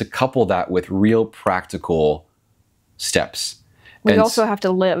be able to couple that with real practical steps. We also have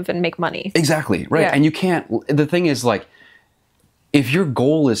to live and make money. Exactly, right. Yeah. And you can't, the thing is, like, if your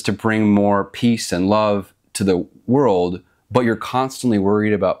goal is to bring more peace and love to the world, but you're constantly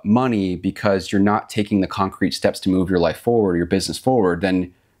worried about money because you're not taking the concrete steps to move your life forward or your business forward,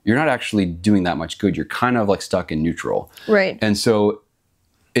 then you're not actually doing that much good. You're kind of like stuck in neutral. Right. And so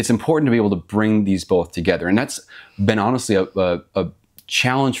it's important to be able to bring these both together. And that's been honestly a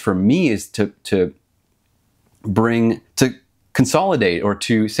challenge for me, is to consolidate or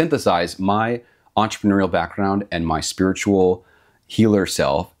to synthesize my entrepreneurial background and my spiritual healer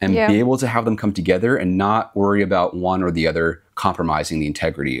self and be able to have them come together and not worry about one or the other compromising the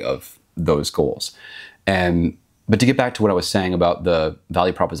integrity of those goals. But to get back to what I was saying about the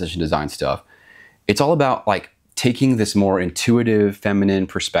value proposition design stuff, it's all about like taking this more intuitive, feminine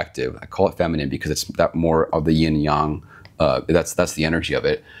perspective. I call it feminine because it's that more of the yin and yang. That's the energy of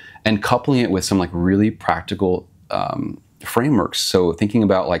it, and coupling it with some like really practical frameworks. So thinking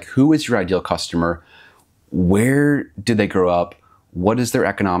about like, who is your ideal customer? Where did they grow up? What does their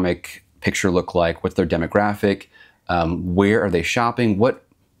economic picture look like? What's their demographic? Where are they shopping? What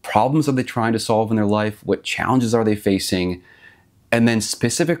problems are they trying to solve in their life? What challenges are they facing? And then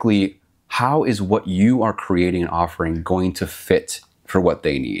specifically, how is what you are creating and offering going to fit for what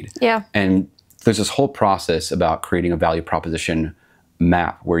they need? Yeah. And there's this whole process about creating a value proposition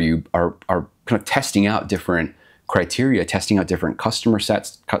map where you are kind of testing out different criteria, testing out different customer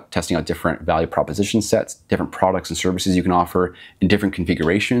sets, testing out different value proposition sets, different products and services you can offer in different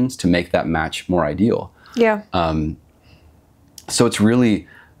configurations to make that match more ideal. Yeah. So it's really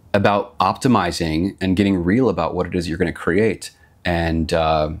about optimizing and getting real about what it is you're going to create and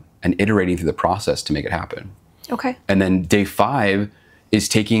iterating through the process to make it happen. Okay. And then day 5 is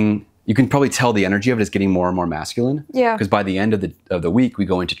taking, you can probably tell the energy of it is getting more and more masculine. Yeah. Because by the end of the week, we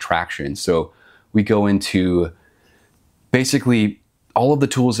go into traction. So we go into basically all of the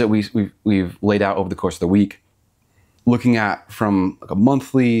tools that we've laid out over the course of the week, looking at from like a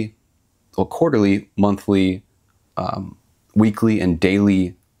monthly, or quarterly, monthly, weekly, and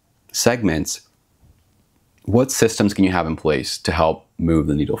daily segments. What systems can you have in place to help move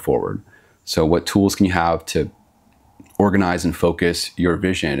the needle forward? So what tools can you have to organize and focus your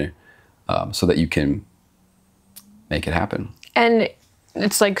vision so that you can make it happen? And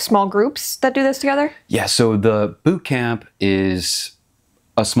it's like small groups that do this together? Yeah, so the boot camp is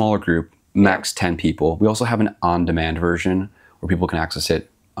a smaller group, max 10 people. We also have an on-demand version where people can access it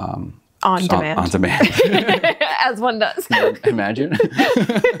on demand. On demand. As one does. Imagine.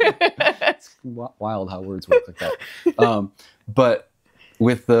 It's wild how words work like that. But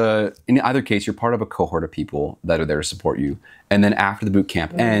in either case, you're part of a cohort of people that are there to support you. And then after the boot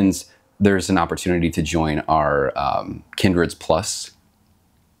camp ends, there's an opportunity to join our Kindreds Plus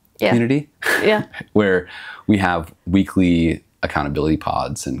community. Yeah. Where we have weekly accountability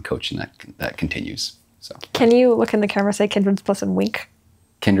pods and coaching that continues. So can you look in the camera, say Kindreds Plus, and wink?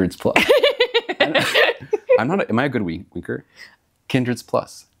 Kindreds Plus. I'm not. Am I a good winker? Kindreds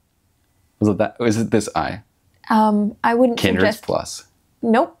Plus. Was it that? Was it this eye? I wouldn't. Kindreds Plus.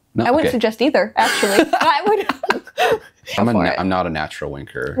 Nope. No? I wouldn't Okay. suggest either, actually. I would. I'm not a natural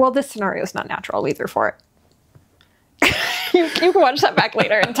winker. Well, this scenario is not natural either for it. You can watch that back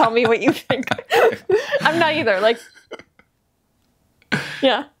later and tell me what you think. I'm not either. Like,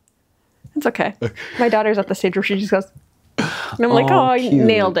 yeah, it's okay. My daughter's at the stage where she just goes, and I'm like, oh, I cute.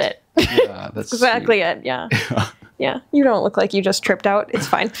 nailed it. Yeah, that's Exactly sweet. it. Yeah. Yeah. You don't look like you just tripped out. It's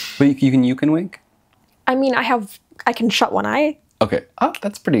fine. But you can wink? I mean, I can shut one eye. Okay. Oh,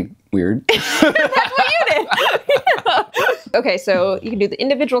 that's pretty weird. That's what you did. Yeah. Okay, so you can do the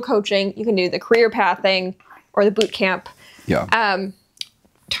individual coaching, you can do the career pathing, or the boot camp. Yeah.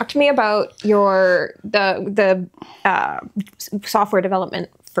 Talk to me about the software development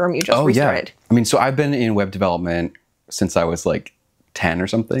firm you just restarted. I mean, so I've been in web development since I was like 10 or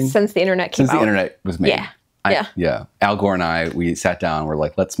something. Since the internet came out. Since the internet was made. Yeah. Yeah. Al Gore and I, we sat down, we're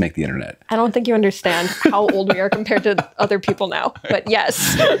like, let's make the internet. I don't think you understand how old we are compared to other people now. But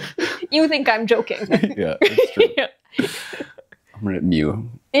yes, you think I'm joking. Yeah, that's true. Yeah. I'm going to Mew.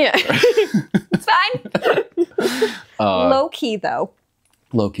 Yeah. It's fine. Low key, though.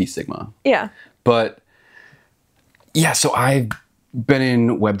 Low key Sigma. Yeah. But yeah, so I've been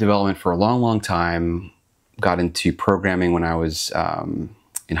in web development for a long, long time. Got into programming when I was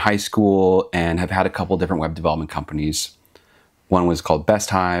in high school and have had a couple different web development companies. One was called Best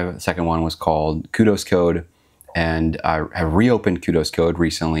Hive. The second one was called Kudos Code. And I have reopened Kudos Code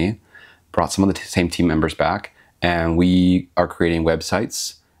recently, brought some of the same team members back, and we are creating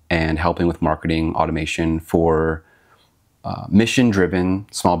websites and helping with marketing automation for mission-driven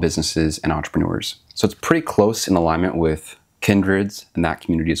small businesses and entrepreneurs. So it's pretty close in alignment with Kindreds and that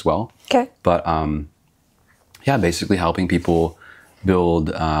community as well. Okay. But yeah, basically helping people build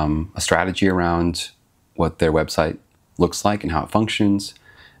a strategy around what their website looks like and how it functions,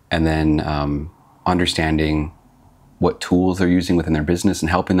 and then understanding what tools they're using within their business and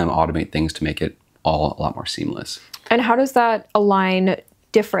helping them automate things to make it all a lot more seamless. And how does that align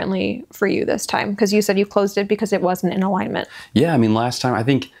differently for you this time? Because you said you closed it because it wasn't in alignment. Yeah, I mean, last time, I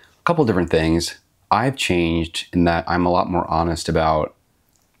think a couple different things. I've changed in that I'm a lot more honest about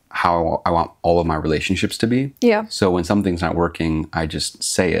how I want all of my relationships to be. Yeah. So when something's not working, I just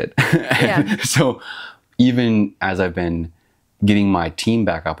say it. Yeah. So even as I've been getting my team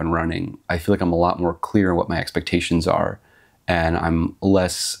back up and running, I feel like I'm a lot more clear on what my expectations are. And I'm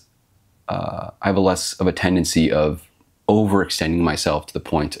less, I have a less of a tendency of overextending myself to the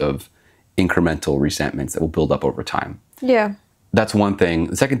point of incremental resentments that will build up over time. Yeah. That's one thing.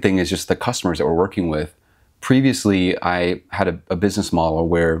 The second thing is just the customers that we're working with. Previously, I had a business model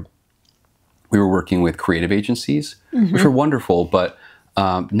where we were working with creative agencies, which were wonderful, but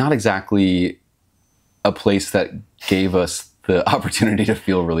not exactly a place that gave us the opportunity to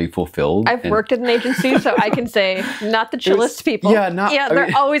feel really fulfilled. I've worked at an agency, so I can say not the chillest people. Yeah,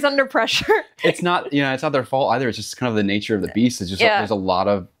 they're always under pressure. It's not, it's not their fault either. It's just kind of the nature of the beast. It's just there's a lot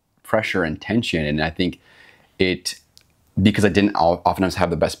of pressure and tension, and I think because I didn't oftentimes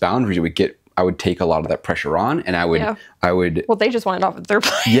have the best boundaries, I would take a lot of that pressure on, and I would. Well, they just want it off of their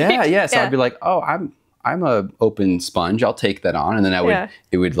plate. Yeah. So I'd be like, oh, I'm a open sponge. I'll take that on, and then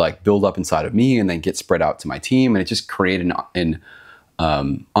it would like build up inside of me, and then get spread out to my team, and it just created an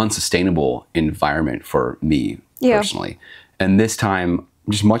unsustainable environment for me personally. And this time,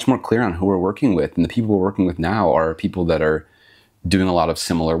 I'm just much more clear on who we're working with, and the people we're working with now are people that are doing a lot of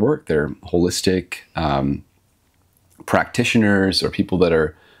similar work. They're holistic practitioners, or people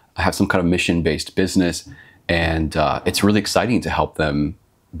that have some kind of mission-based business, and it's really exciting to help them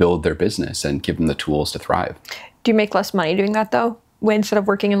build their business and give them the tools to thrive. Do you make less money doing that though, instead of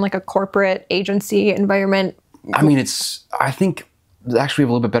working in like a corporate agency environment? I mean, I think actually we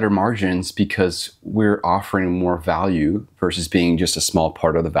have a little bit better margins because we're offering more value versus being just a small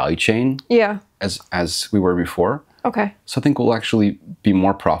part of the value chain. Yeah. As we were before. Okay. So I think we'll actually be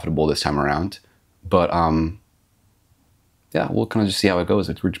more profitable this time around, but yeah, we'll kind of just see how it goes.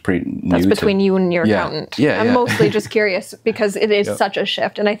 We're pretty new. That's between you and your accountant. Yeah, I'm mostly just curious because it is such a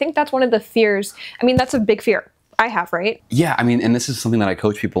shift. And I think that's one of the fears. I mean, that's a big fear I have, right? Yeah, I mean, and this is something that I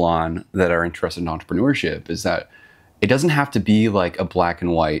coach people on that are interested in entrepreneurship, is that it doesn't have to be like a black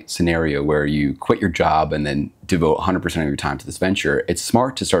and white scenario where you quit your job and then devote 100% of your time to this venture. It's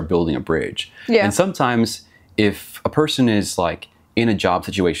smart to start building a bridge. Yeah. And sometimes if a person is like in a job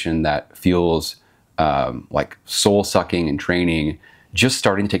situation that feels like soul sucking and draining, just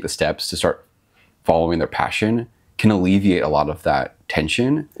starting to take the steps to start following their passion can alleviate a lot of that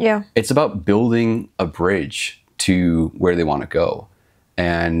tension. Yeah. It's about building a bridge to where they want to go.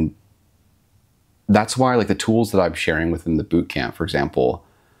 And that's why like the tools that I'm sharing within the bootcamp, for example,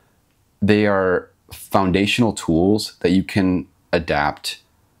 they are foundational tools that you can adapt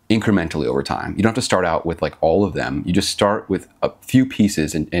incrementally over time. You don't have to start out with like all of them. You just start with a few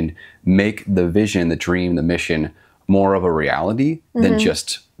pieces and make the vision, the dream, the mission more of a reality than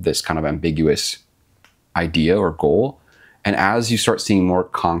just this kind of ambiguous idea or goal. And as you start seeing more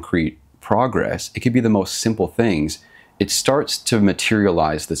concrete progress, it could be the most simple things. It starts to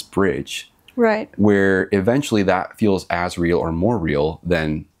materialize this bridge, right? Where eventually that feels as real or more real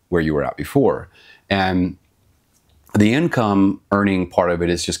than where you were at before. And the income earning part of it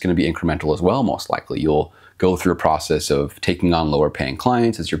is just going to be incremental as well, most likely. You'll go through a process of taking on lower paying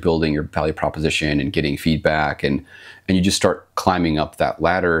clients as you're building your value proposition and getting feedback, and you just start climbing up that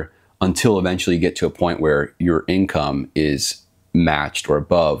ladder until eventually you get to a point where your income is matched or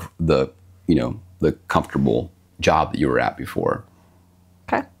above the, you know, the comfortable job that you were at before.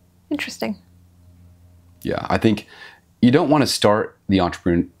 Okay, interesting. Yeah, I think you don't want to start the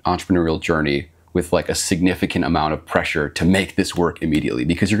entrepreneurial journey with like a significant amount of pressure to make this work immediately,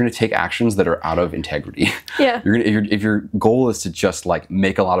 because you're going to take actions that are out of integrity. Yeah. If your goal is to just like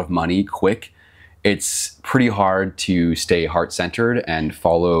make a lot of money quick, it's pretty hard to stay heart-centered and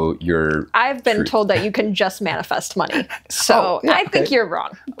follow your I've been truth. told that you can just manifest money. So I think you're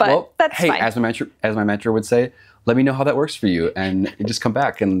wrong, but that's hey, fine. as my mentor would say, let me know how that works for you, and you just come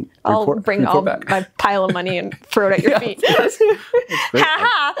back and I'll bring all back. my pile of money and throw it at your feet.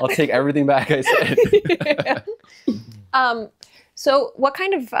 I'll take everything back I said. So what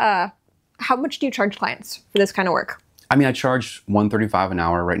kind of, how much do you charge clients for this kind of work? I mean, I charge $135 an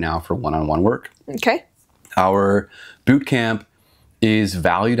hour right now for one-on-one work. Okay. Our boot camp is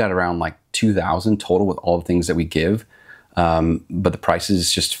valued at around like $2,000 total with all the things that we give. But the price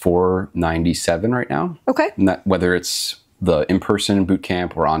is just $497 right now. Okay. And that, whether it's the in-person boot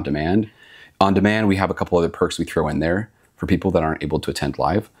camp or on demand. On demand, we have a couple other perks we throw in there for people that aren't able to attend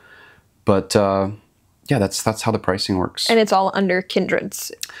live. But yeah, that's how the pricing works. And it's all under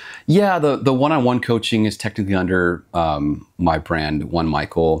Kindred's. Yeah, the one-on-one coaching is technically under my brand, One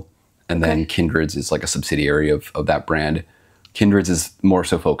Michael, and then Kindred's is like a subsidiary of that brand. Kindred's is more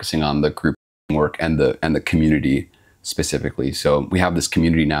so focusing on the group work and the community specifically. So we have this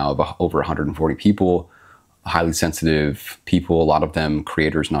community now of over 140 people, highly sensitive people, a lot of them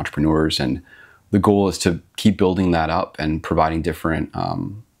creators and entrepreneurs. And the goal is to keep building that up and providing different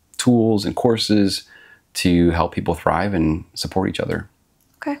tools and courses to help people thrive and support each other.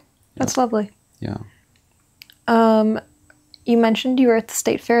 Okay, that's lovely. Yeah. You mentioned you were at the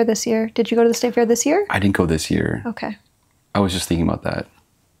state fair this year. Did you go to the state fair this year? I didn't go this year. Okay. I was just thinking about that.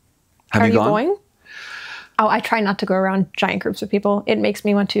 Have Are you you gone? going? Oh, I try not to go around giant groups of people. It makes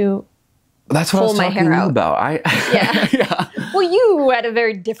me want to That's what I was pull my talking hair to you out. about. Yeah. Yeah. Well, you had a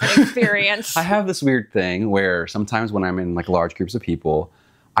very different experience. I have this weird thing where sometimes when I'm in like large groups of people,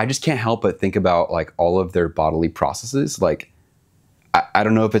 I just can't help but think about like all of their bodily processes. Like, I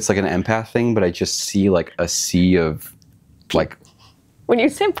don't know if it's like an empath thing, but I just see like a sea of like. When you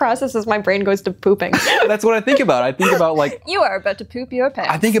say processes, my brain goes to pooping. That's what I think about. I think about like. You are about to poop your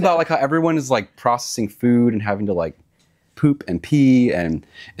pants. I think about like how everyone is like processing food and having to like poop and pee, and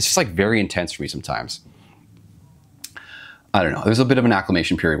it's just like very intense for me sometimes. I don't know. There's a bit of an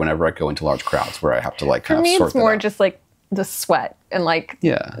acclimation period whenever I go into large crowds where I have to like kind For me, of sort it's that more out. just like the sweat and like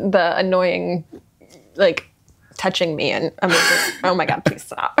the annoying, like touching me, and I'm like, oh my god, please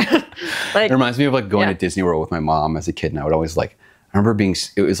stop. Like, it reminds me of like going Yeah. to Disney World with my mom as a kid, and I would always like. I remember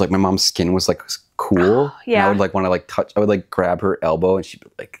it was like my mom's skin was like cool. Yeah. And I would like want to like touch. I would like grab her elbow, and she'd be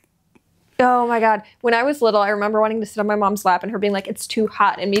like. oh my god. When I was little, I remember wanting to sit on my mom's lap and her being like, it's too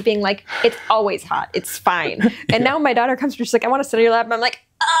hot, and me being like, it's always hot. It's fine. And now my daughter comes, she's like, I want to sit on your lap, and I'm like,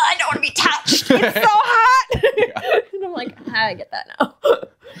 I don't want to be touched. It's so hot. And I'm like, I get that now.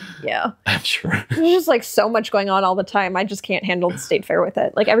 Yeah. I'm sure. There's just like so much going on all the time. I just can't handle the state fair with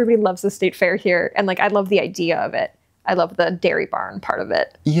it. Like everybody loves the state fair here, and like I love the idea of it. I love the dairy barn part of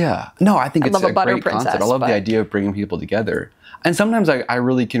it. Yeah. No, I think it's love a a butter great princess, concept. I love but- the idea of bringing people together. And sometimes I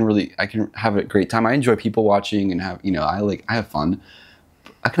can have a great time. I enjoy people watching and I have fun.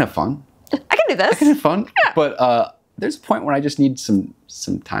 I can have fun. I can do this. I can have fun. Yeah. But there's a point where I just need some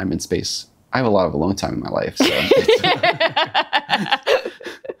time and space. I have a lot of alone time in my life. So.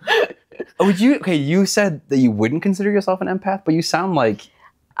 You said that you wouldn't consider yourself an empath, but you sound like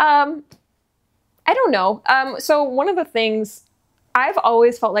I don't know. So one of the things I've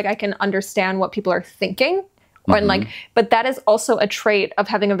always felt like I can understand what people are thinking, but that is also a trait of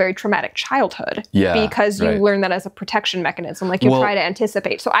having a very traumatic childhood. Yeah, because you right. learn that as a protection mechanism. Like you try to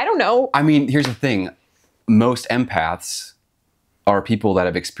anticipate. So I don't know. I mean, here's the thing. Most empaths are people that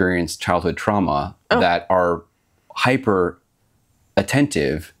have experienced childhood trauma that are hyper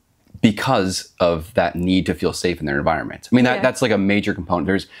attentive because of that need to feel safe in their environment. I mean, that's like a major component.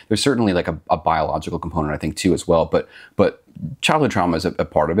 There's certainly like a biological component, I think, too, as well. But childhood trauma is a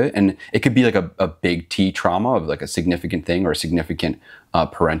part of it. And it could be like a big T trauma of like a significant thing or a significant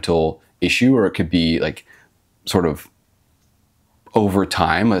parental issue, or it could be like sort of over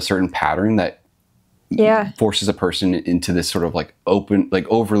time, a certain pattern that forces a person into this sort of like open, like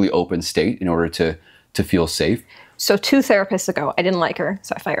overly open state in order to feel safe. So 2 therapists ago, I didn't like her,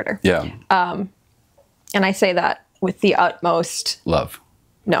 so I fired her. Yeah. And I say that with the utmost love.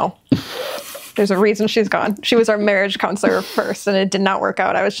 No. There's a reason she's gone. She was our marriage counselor first, and it did not work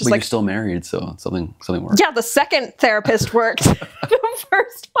out. I was just but like, you're still married, so something worked. Yeah, the second therapist worked. The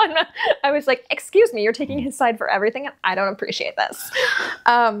first one, I was like, excuse me, you're taking his side for everything, and I don't appreciate this.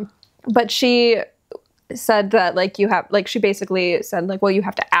 But she said that, like, she basically said, like, well, you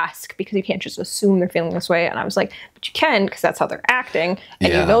have to ask because you can't just assume they're feeling this way. And I was like, but you can, because that's how they're acting.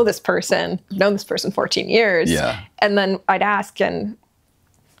 And you know this person, you've known this person 14 years. Yeah. And then I'd ask, and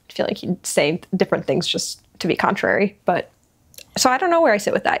I feel like he'd say different things just to be contrary. But so I don't know where I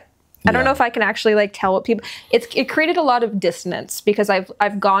sit with that. I don't know if I can actually like tell what people, it created a lot of dissonance because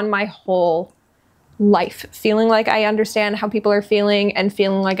I've gone my whole life feeling like I understand how people are feeling and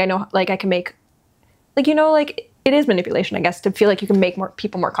feeling like I know, like I can make, like, you know, like it is manipulation, I guess, to feel like you can make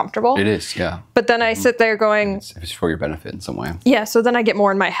people more comfortable. It is, yeah. But then I sit there going, it's for your benefit in some way. Yeah. So then I get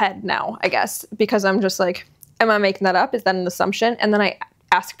more in my head now, I guess, because I'm just like, am I making that up? Is that an assumption? And then I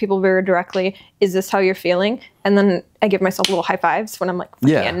ask people very directly, is this how you're feeling? And then I give myself little high fives when I'm like,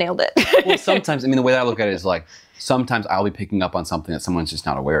 yeah, I nailed it. Well, sometimes, I mean, the way that I look at it is like, sometimes I'll be picking up on something that someone's just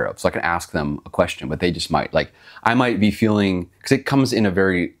not aware of. So I can ask them a question, but they just might, like, I might be feeling, because it comes in a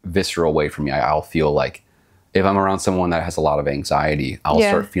very visceral way for me. I'll feel like, if I'm around someone that has a lot of anxiety, I'll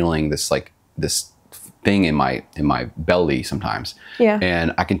start feeling this, like, this thing in my belly sometimes. Yeah.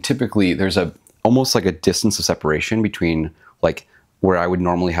 And I can typically, there's almost like a distance of separation between, like, where I would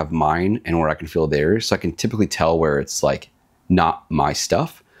normally have mine and where I can feel theirs. So I can typically tell where it's like not my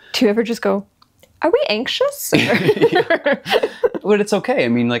stuff. Do you ever just go, are we anxious? But it's okay. I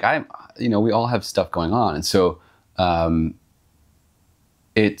mean, like we all have stuff going on. And so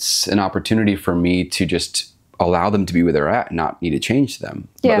it's an opportunity for me to just allow them to be where they're at and not need to change them.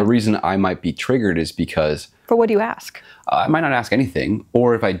 Yeah. But the reason I might be triggered is because... But what do you ask? I might not ask anything.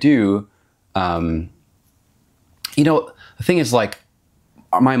 Or if I do, the thing is, like,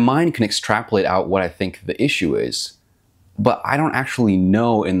 my mind can extrapolate out what I think the issue is, but I don't actually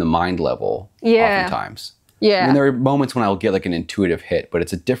know in the mind level oftentimes. Yeah. I mean, there are moments when I'll get like an intuitive hit, but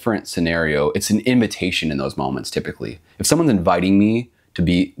it's a different scenario. It's an invitation in those moments, typically. If someone's inviting me to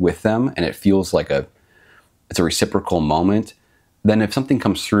be with them and it feels like it's a reciprocal moment, then if something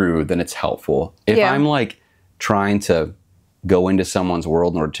comes through, then it's helpful. If I'm like trying to go into someone's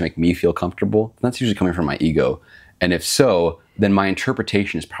world in order to make me feel comfortable, that's usually coming from my ego. And if so, then my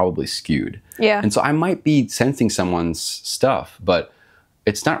interpretation is probably skewed. Yeah. And so I might be sensing someone's stuff, but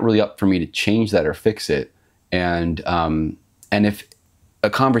it's not really up for me to change that or fix it. And if a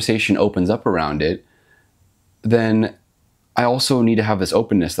conversation opens up around it, then I also need to have this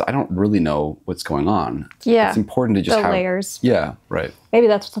openness that I don't really know what's going on. Yeah. It's important to just have layers. Yeah, right. Maybe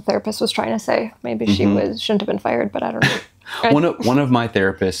that's what the therapist was trying to say. Maybe she shouldn't have been fired, but I don't know. One of my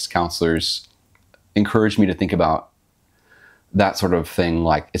therapists, counselors, encouraged me to think about that sort of thing,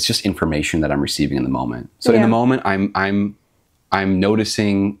 like it's just information that I'm receiving in the moment. So in the moment, I'm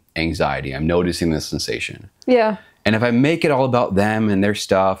noticing anxiety. I'm noticing the sensation. Yeah. And if I make it all about them and their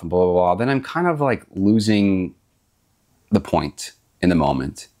stuff and blah, blah, blah, then I'm kind of like losing the point in the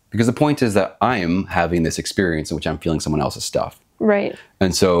moment. Because the point is that I am having this experience in which I'm feeling someone else's stuff. Right.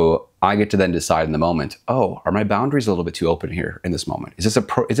 And so I get to then decide in the moment, oh, are my boundaries a little bit too open here in this moment? Is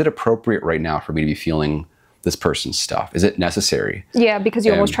it appropriate right now for me to be feeling this person's stuff? Is it necessary? Yeah, because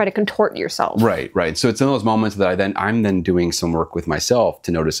you almost try to contort yourself. Right. So it's in those moments that I'm then doing some work with myself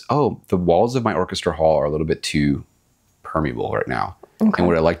to notice, oh, the walls of my orchestra hall are a little bit too permeable right now. Okay. And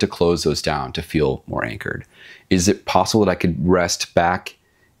would I like to close those down to feel more anchored? Is it possible that I could rest back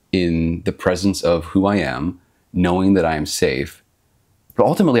in the presence of who I am, knowing that I am safe? But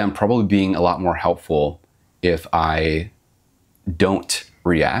ultimately, I'm probably being a lot more helpful if I don't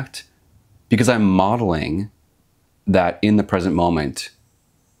react, because I'm modeling that in the present moment,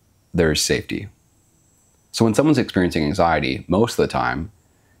 there's safety. So when someone's experiencing anxiety, most of the time,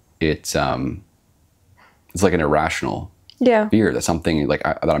 it's like an irrational fear that something like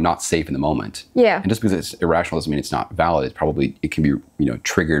that I'm not safe in the moment. Yeah. And just because it's irrational doesn't mean it's not valid. It can be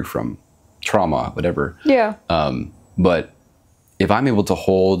triggered from trauma, whatever. Yeah. But if I'm able to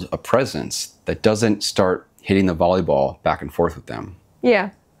hold a presence that doesn't start hitting the volleyball back and forth with them. Yeah.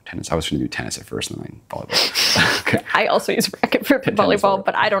 tennis. I was going to do tennis at first, and then volleyball. Okay. I also use a racket for volleyball,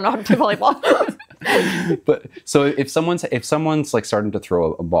 but I don't know how to play volleyball. But so if someone's like starting to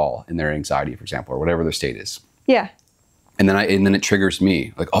throw a ball in their anxiety, for example, or whatever their state is, yeah, and then it triggers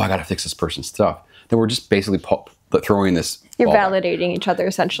me, like, oh, I got to fix this person's stuff. Then we're just basically throwing this. You're validating each other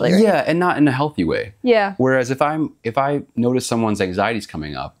essentially, right? Yeah, and not in a healthy way. Yeah. Whereas if I notice someone's anxiety's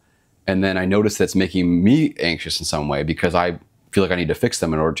coming up, and then I notice that's making me anxious in some way because I feel like I need to fix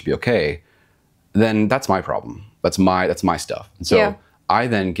them in order to be okay, then that's my problem. That's my stuff. And so I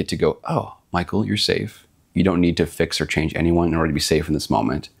then get to go, oh, Michael, you're safe. You don't need to fix or change anyone in order to be safe in this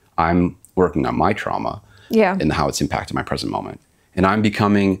moment. I'm working on my trauma and how it's impacted my present moment. And I'm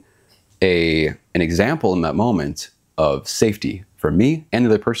becoming an example in that moment of safety for me and the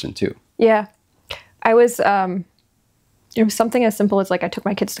other person too. Yeah. I was, it was something as simple as like I took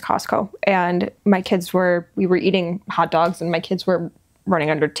my kids to Costco and we were eating hot dogs and my kids were running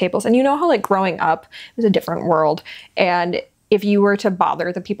under tables. And you know how like growing up it was a different world. And if you were to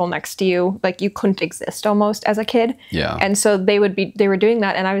bother the people next to you, like you couldn't exist almost as a kid. Yeah. And so they were doing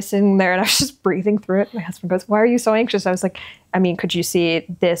that. And I was sitting there and I was just breathing through it. My husband goes, why are you so anxious? I was like, I mean, could you see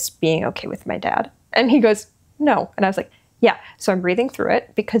this being okay with my dad? And he goes, no. And I was like, yeah. So I'm breathing through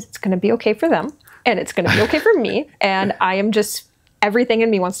it because it's going to be okay for them. And it's going to be okay for me. And I am just, everything in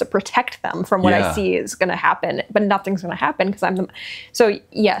me wants to protect them from what I see is going to happen. But nothing's going to happen because I'm the, so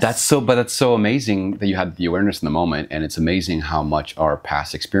yes. That's so amazing that you had the awareness in the moment. And it's amazing how much our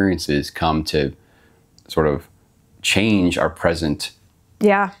past experiences come to sort of change our present.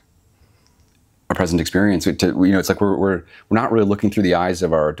 Yeah. Our present experience. It's like we're not really looking through the eyes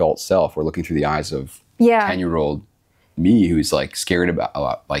of our adult self. We're looking through the eyes of 10-year-old me who's like scared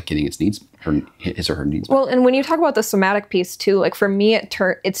about like getting his or her needs. Well, and when you talk about the somatic piece too, like for me,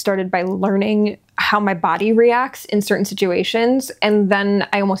 it started by learning how my body reacts in certain situations. And then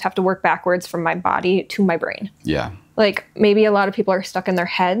I almost have to work backwards from my body to my brain. Yeah. Like maybe a lot of people are stuck in their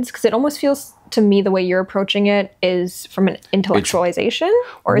heads because it almost feels to me the way you're approaching it is from an intellectualization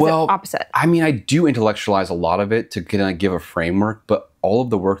or is it opposite? I mean, I do intellectualize a lot of it to kind of give a framework, but all of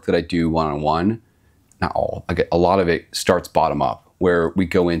the work that I do one-on-one, not all, a lot of it starts bottom up, where we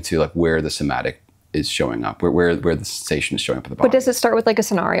go into like where the somatic is showing up, where the sensation is showing up in the body. But does it start with like a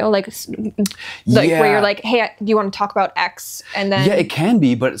scenario, like where you're like, hey, do you want to talk about X? And then it can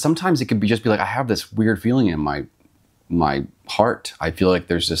be, but sometimes it could be just be like, I have this weird feeling in my heart. I feel like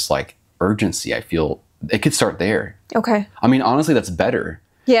there's this like urgency. I feel it could start there. Okay. I mean, honestly, that's better.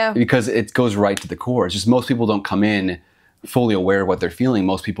 Yeah. Because it goes right to the core. It's just most people don't come in fully aware of what they're feeling.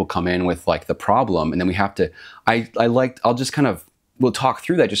 Most people come in with like the problem, and then we have to, we'll talk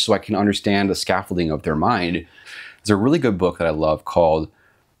through that just so I can understand the scaffolding of their mind. There's a really good book that I love called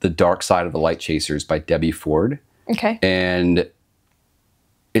The Dark Side of the Light Chasers by Debbie Ford. Okay. And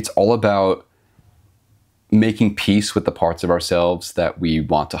it's all about making peace with the parts of ourselves that we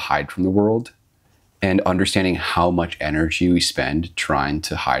want to hide from the world and understanding how much energy we spend trying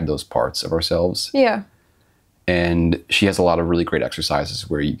to hide those parts of ourselves. Yeah. And she has a lot of really great exercises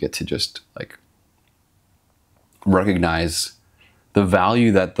where you get to just like recognize the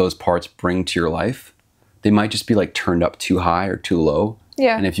value that those parts bring to your life. They might just be like turned up too high or too low.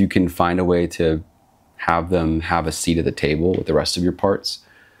 Yeah. And if you can find a way to have them have a seat at the table with the rest of your parts,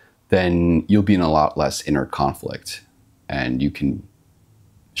 then you'll be in a lot less inner conflict and you can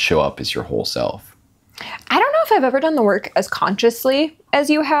show up as your whole self. I don't know if I've ever done the work as consciously as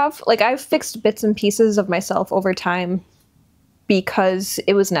you have. Like I've fixed bits and pieces of myself over time because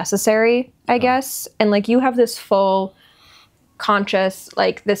it was necessary, I guess. And like you have this full conscious,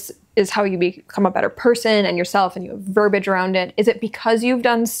 like this is how you become a better person and yourself and you have verbiage around it. Is it because you've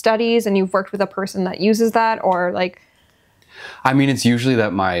done studies and you've worked with a person that uses that or like? I mean, it's usually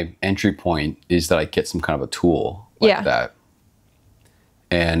that my entry point is that I get some kind of a tool like that.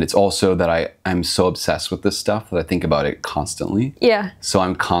 And it's also that I'm so obsessed with this stuff that I think about it constantly. Yeah. So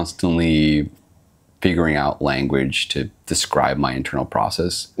I'm constantly figuring out language to describe my internal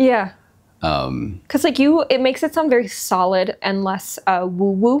process. Yeah. Because like it makes it sound very solid and less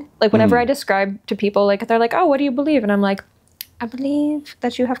woo-woo. Like whenever I describe to people, like they're like, oh, what do you believe? And I'm like, I believe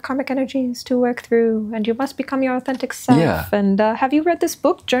that you have karmic energies to work through and you must become your authentic self. Yeah. And have you read this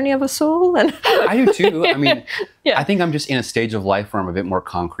book, Journey of a Soul? And I do too. I mean, I think I'm just in a stage of life where I'm a bit more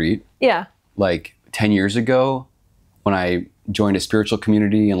concrete. Yeah. Like 10 years ago when I joined a spiritual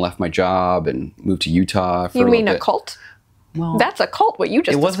community and left my job and moved to Utah for a little bit. You mean a cult? Well, that's a cult, what you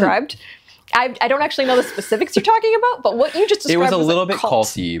just described. I don't actually know the specifics you're talking about, but what you just described was a little bit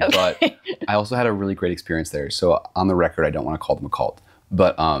culty, but I also had a really great experience there. So on the record, I don't want to call them a cult,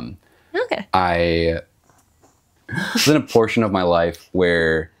 but okay. I was in a portion of my life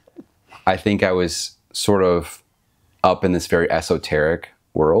where I think I was sort of up in this very esoteric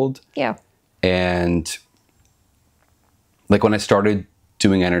world. Yeah. And like when I started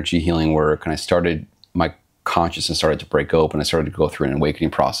doing energy healing work and I started, my consciousness started to break open, I started to go through an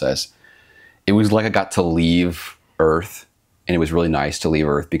awakening process. It was like I got to leave Earth, and it was really nice to leave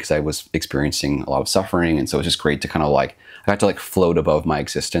Earth because I was experiencing a lot of suffering. And so it was just great to kind of like, I got to like float above my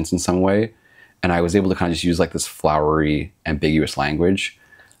existence in some way. And I was able to kind of just use like this flowery, ambiguous language.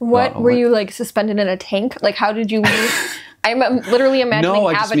 What were you like suspended in a tank? Like, how did you move? I'm literally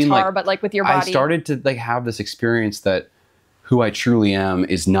imagining Avatar, but like with your body. I started to like have this experience that who I truly am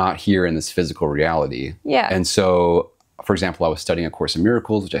is not here in this physical reality. Yeah. And so, for example, I was studying A Course in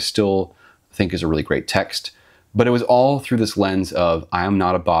Miracles, which I still think is a really great text. But it was all through this lens of, I am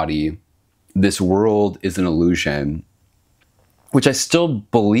not a body. This world is an illusion, which I still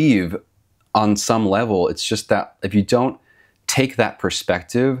believe on some level. It's just that if you don't take that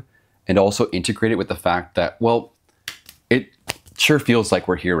perspective and also integrate it with the fact that, well, it sure feels like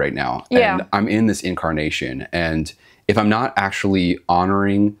we're here right now. Yeah. And I'm in this incarnation. And if I'm not actually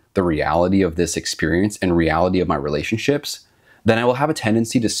honoring the reality of this experience and reality of my relationships, then I will have a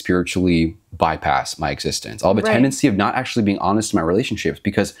tendency to spiritually bypass my existence. I'll have a tendency of not actually being honest in my relationships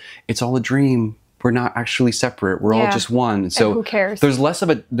because it's all a dream. We're not actually separate. We're all just one. So and who cares? There's less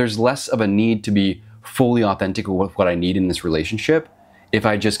of a need to be fully authentic with what I need in this relationship if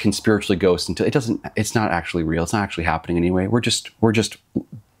I just can spiritually ghost into it's not actually real. It's not actually happening anyway. We're just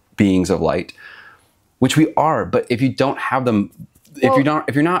beings of light, which we are. But if you don't have them,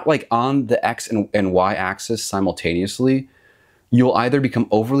 if you're not like on the X and Y axis simultaneously, you'll either become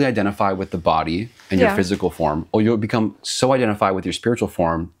overly identified with the body and your physical form, or you'll become so identified with your spiritual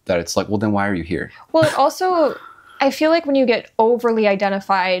form that it's like, well, then why are you here? Well, it also, I feel like when you get overly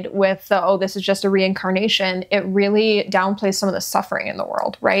identified with this is just a reincarnation, it really downplays some of the suffering in the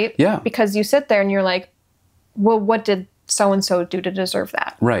world, right? Yeah. Because you sit there and you're like, well, what did so-and-so do to deserve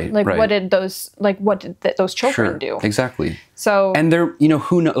that? Right. Like, what did those children do? Exactly. So. And they're,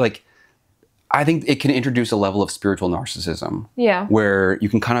 who knows, like, I think it can introduce a level of spiritual narcissism. Yeah. Where you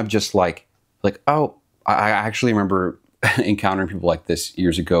can kind of just like, oh, I actually remember encountering people like this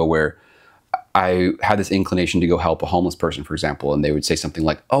years ago where I had this inclination to go help a homeless person, for example, and they would say something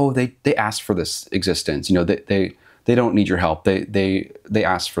like, oh, they asked for this existence. They don't need your help. They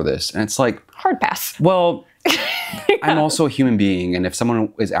asked for this. And it's like, hard pass. Well, I'm also a human being, and if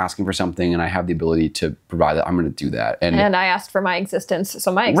someone is asking for something and I have the ability to provide that, I'm going to do that. And I asked for my existence,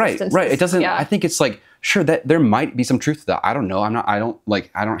 so my existence. Right. It doesn't. I think it's like, sure, that there might be some truth to that. I don't know. I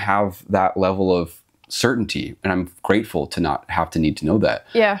don't have that level of certainty, and I'm grateful to not have to need to know that.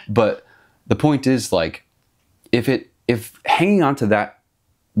 Yeah. But the point is, like, if hanging on to that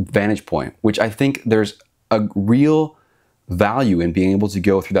vantage point, which I think there's a real value in being able to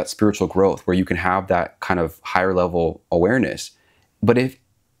go through that spiritual growth where you can have that kind of higher level awareness. But if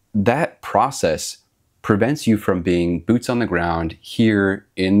that process prevents you from being boots on the ground here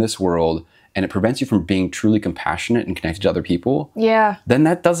in this world, and it prevents you from being truly compassionate and connected to other people, then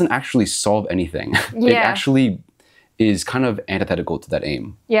that doesn't actually solve anything. It actually is kind of antithetical to that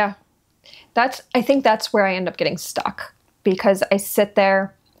aim. Yeah. I think that's where I end up getting stuck, because I sit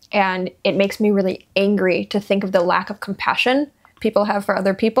there and it makes me really angry to think of the lack of compassion people have for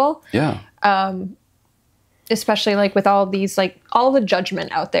other people. Yeah. Especially like with all these, like all the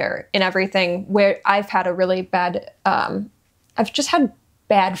judgment out there and everything, where I've had a really bad, I've just had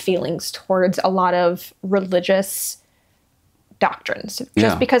bad feelings towards a lot of religious doctrines,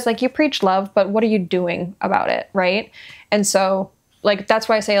 just because like you preach love, but what are you doing about it? Right. And so like, that's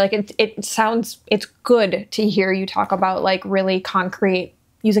why I say like, it's good to hear you talk about like really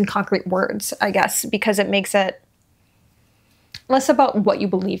using concrete words, I guess, because it makes it less about what you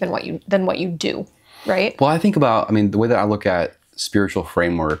believe and than what you do, right? Well, I think about, the way that I look at spiritual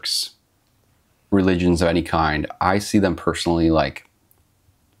frameworks, religions of any kind, I see them personally like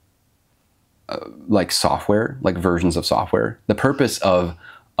software, like versions of software. The purpose of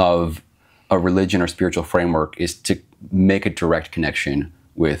a religion or spiritual framework is to make a direct connection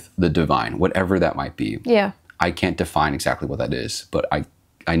with the divine, whatever that might be. Yeah. I can't define exactly what that is, but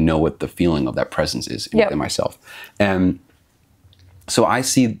I know what the feeling of that presence is within myself. And so I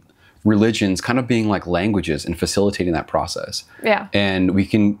see religions kind of being like languages and facilitating that process. Yeah. And we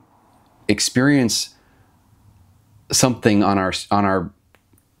can experience something on our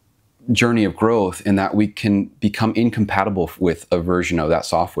journey of growth in that we can become incompatible with a version of that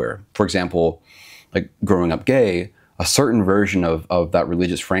software. For example, like growing up gay, a certain version of that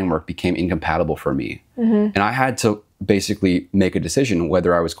religious framework became incompatible for me. Mm-hmm. And I had to basically make a decision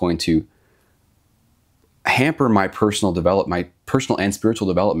whether I was going to hamper my personal and spiritual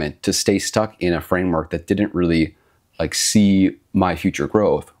development to stay stuck in a framework that didn't really like see my future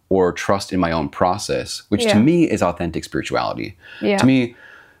growth or trust in my own process, which to me is authentic spirituality. To me,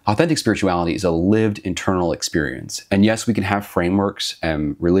 authentic spirituality is a lived internal experience. And yes, we can have frameworks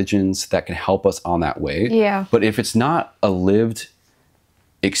and religions that can help us on that way. But if it's not a lived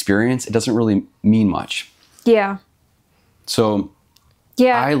experience, it doesn't really mean much. So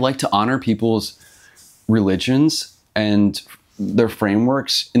I like to honor people's religions and their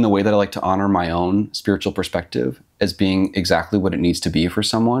frameworks in the way that I like to honor my own spiritual perspective as being exactly what it needs to be for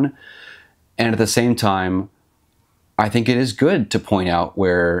someone. And at the same time, I think it is good to point out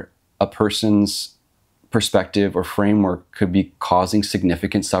where a person's perspective or framework could be causing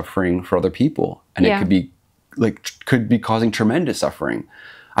significant suffering for other people. And it could be causing tremendous suffering.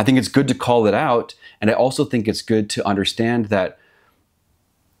 I think it's good to call it out. And I also think it's good to understand that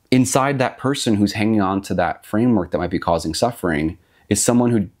inside that person who's hanging on to that framework that might be causing suffering is someone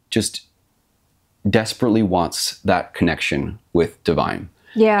who just desperately wants that connection with divine.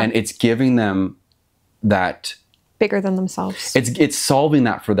 And it's giving them that bigger than themselves. It's solving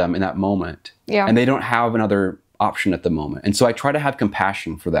that for them in that moment. And they don't have another option at the moment. And so I try to have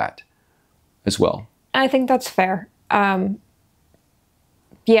compassion for that as well. I think that's fair. Because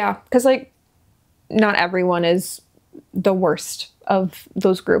like not everyone is the worst of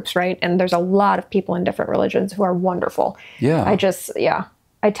those groups, right? And there's a lot of people in different religions who are wonderful. I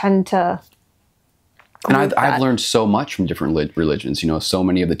tend to. And I've learned so much from different religions. You know, so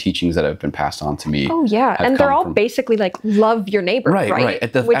many of the teachings that have been passed on to me. Oh yeah, and they're all basically like love your neighbor, right?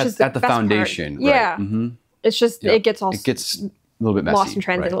 At the foundation. It's just it gets a little bit messy, lost in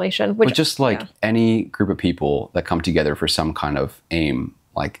translation. But just like any group of people that come together for some kind of aim,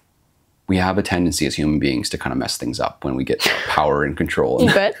 like we have a tendency as human beings to kind of mess things up when we get power and control.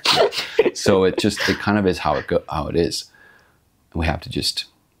 So it kind of is how it is. And we have to just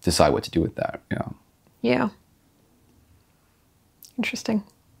decide what to do with that. Interesting.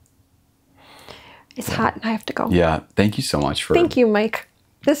 It's hot and I have to go. Thank you so much for. Thank you, Mike.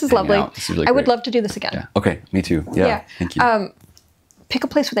 This is lovely. This is really I would love to do this again. Okay, me too. Thank you. Pick a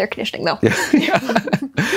place with air conditioning though.